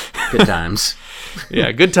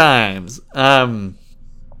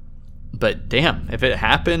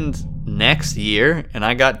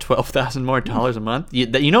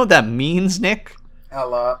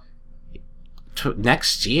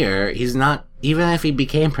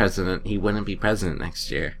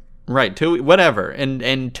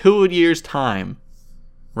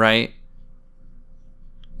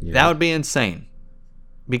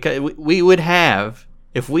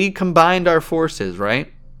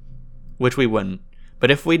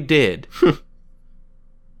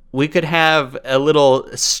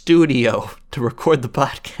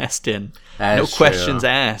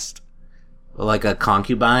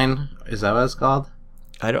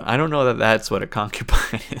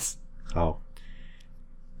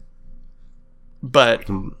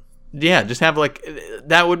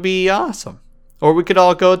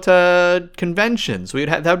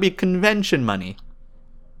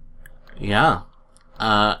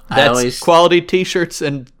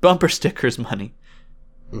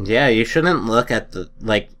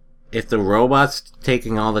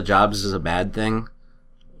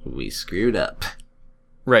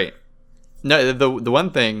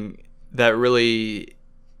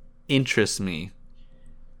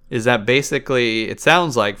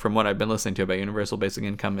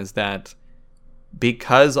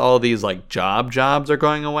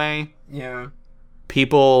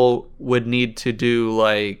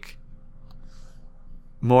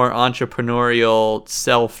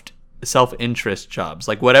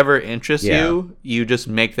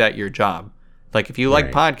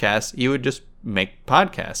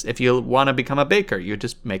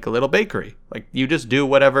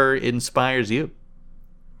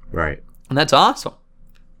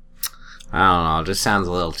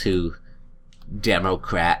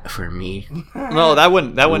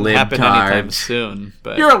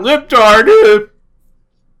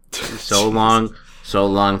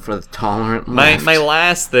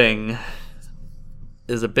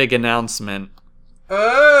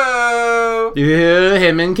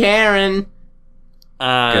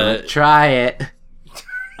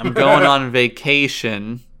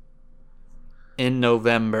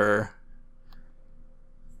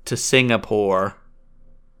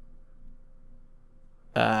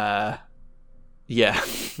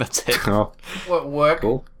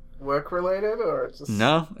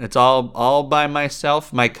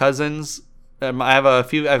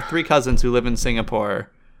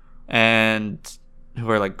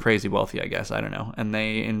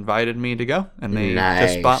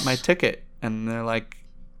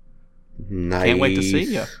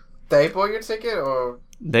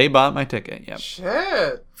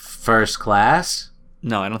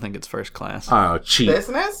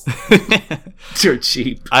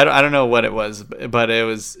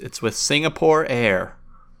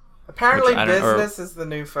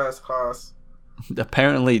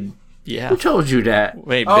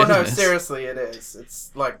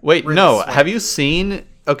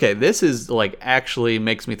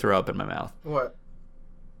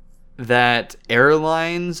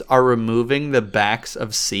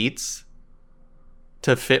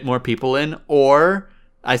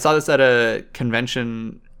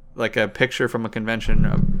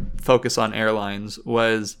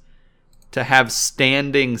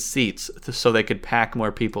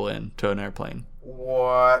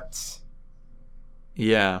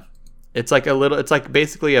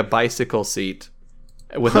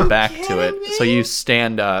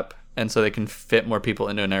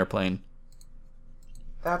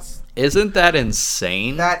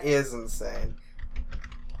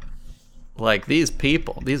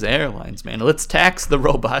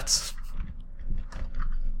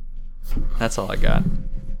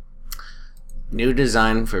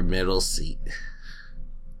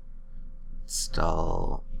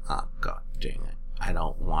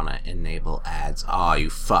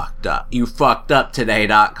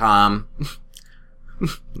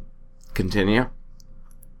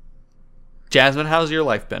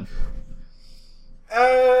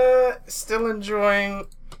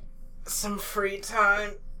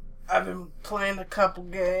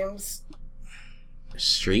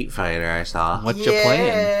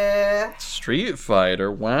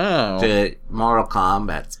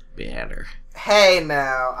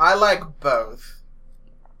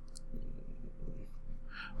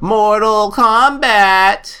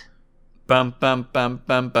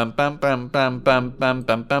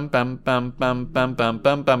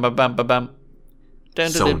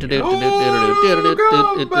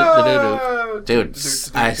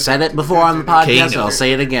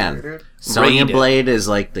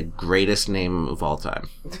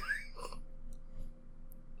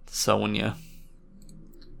 Sonya.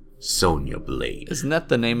 Sonya Blade. Isn't that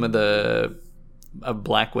the name of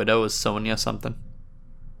Black Widow? Is Sonya something?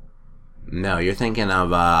 No, you're thinking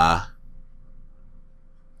of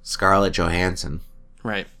Scarlett Johansson.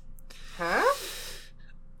 Right. Huh?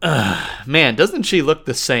 Man, doesn't she look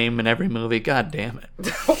the same in every movie? God damn it.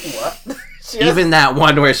 What? Even that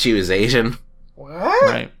one where she was Asian. What?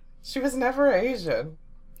 Right. She was never Asian.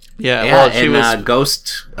 Yeah, Yeah, well, she in was...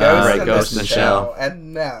 Ghost. Ghost Ghost in in the the Shell.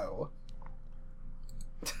 And no.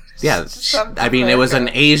 Yeah, Something I mean, it was an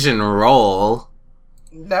American. Asian role.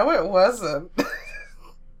 No, it wasn't.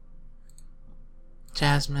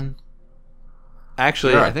 Jasmine.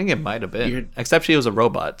 Actually, You're- I think it might have you're- been. Except she was a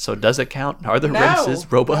robot, so does it count? Are there No. races? No,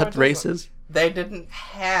 Robot it doesn't. races? They didn't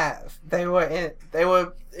have. They were.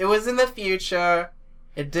 It was in the future.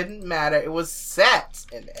 It didn't matter. It was set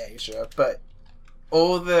in Asia, but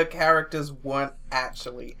all the characters weren't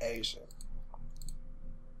actually Asian.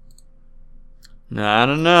 I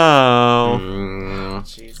don't know.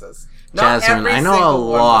 Jesus. Jasmine, every I know a single one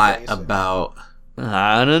was lot Asian. about.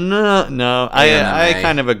 I don't know. No, I Anime.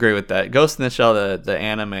 kind of agree with that. Ghost in the Shell, the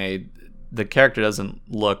anime, the character doesn't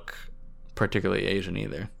look particularly Asian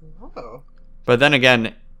either. Oh. But then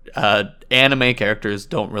again, anime characters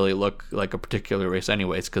don't really look like a particular race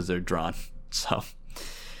anyways because they're drawn. So.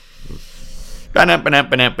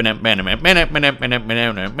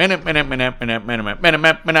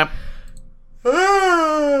 What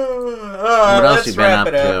else you been up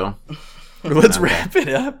to? Let's Okay. wrap it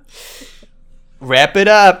up. Wrap it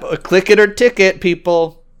up. Click it or ticket,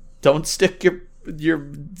 people. Don't stick your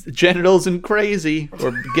genitals in crazy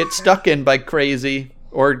or get stuck in by crazy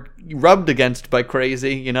or rubbed against by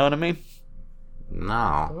crazy. You know what I mean?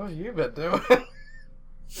 No. What have you been doing?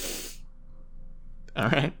 All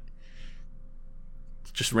right.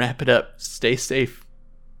 Just wrap it up. Stay safe.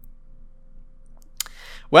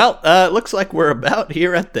 Well, looks like we're about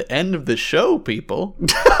here at the end of the show, people.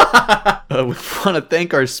 We want to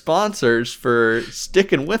thank our sponsors for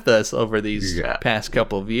sticking with us over these Yeah. past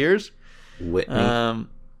couple of years. Whitney.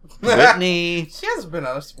 Whitney, She has been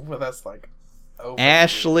with us like over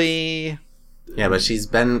Ashley. Yeah, but she's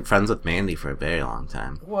been friends with Mandy for a very long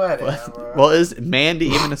time. Whatever. Well, is Mandy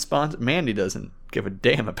even a sponsor? Mandy doesn't give a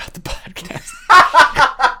damn about the podcast.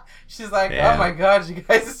 She's like, Yeah. oh my god, you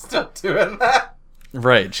guys are still doing that.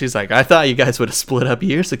 Right. She's like, I thought you guys would have split up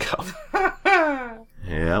years ago.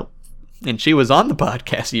 Yep. And she was on the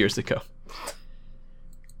podcast years ago.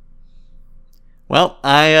 Well,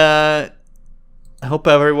 I hope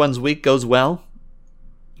everyone's week goes well,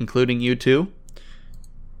 including you two.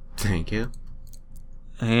 Thank you.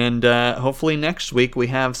 And hopefully next week we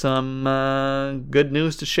have some good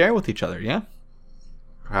news to share with each other, yeah?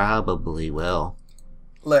 Probably will.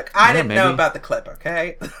 Look, I Yeah, didn't know maybe. about the clip,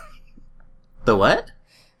 okay? The what?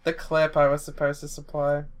 The clip I was supposed to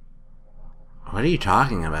supply. What are you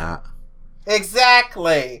talking about?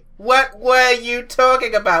 Exactly. What were you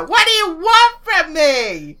talking about? What do you want from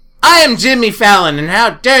me? I am Jimmy Fallon, and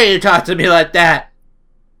how dare you talk to me like that?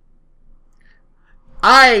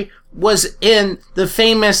 I was in the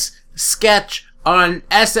famous sketch on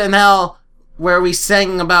SNL where we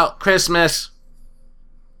sang about Christmas.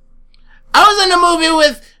 I was in a movie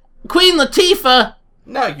with Queen Latifah.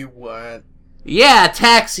 No, you weren't. Yeah,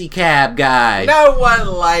 Taxi Cab Guy. No one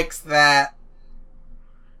likes that.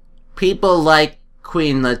 People like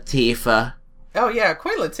Queen Latifah. Oh yeah,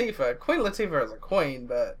 Queen Latifah. Queen Latifah is a queen,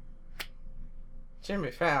 but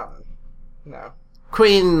Jimmy Fallon. No.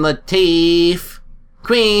 Queen Latifah.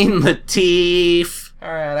 Queen Latifah.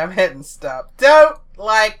 Alright, I'm hitting stop. Don't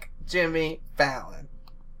like Jimmy Fallon.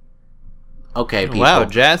 Okay, people. Wow,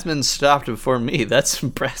 Jasmine stopped before me. That's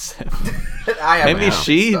impressive. I haven't Maybe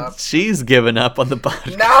hit stop. she's given up on the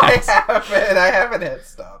podcast. No, I haven't. I haven't hit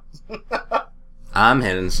stop. I'm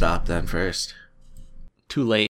hitting stop then first. Too late.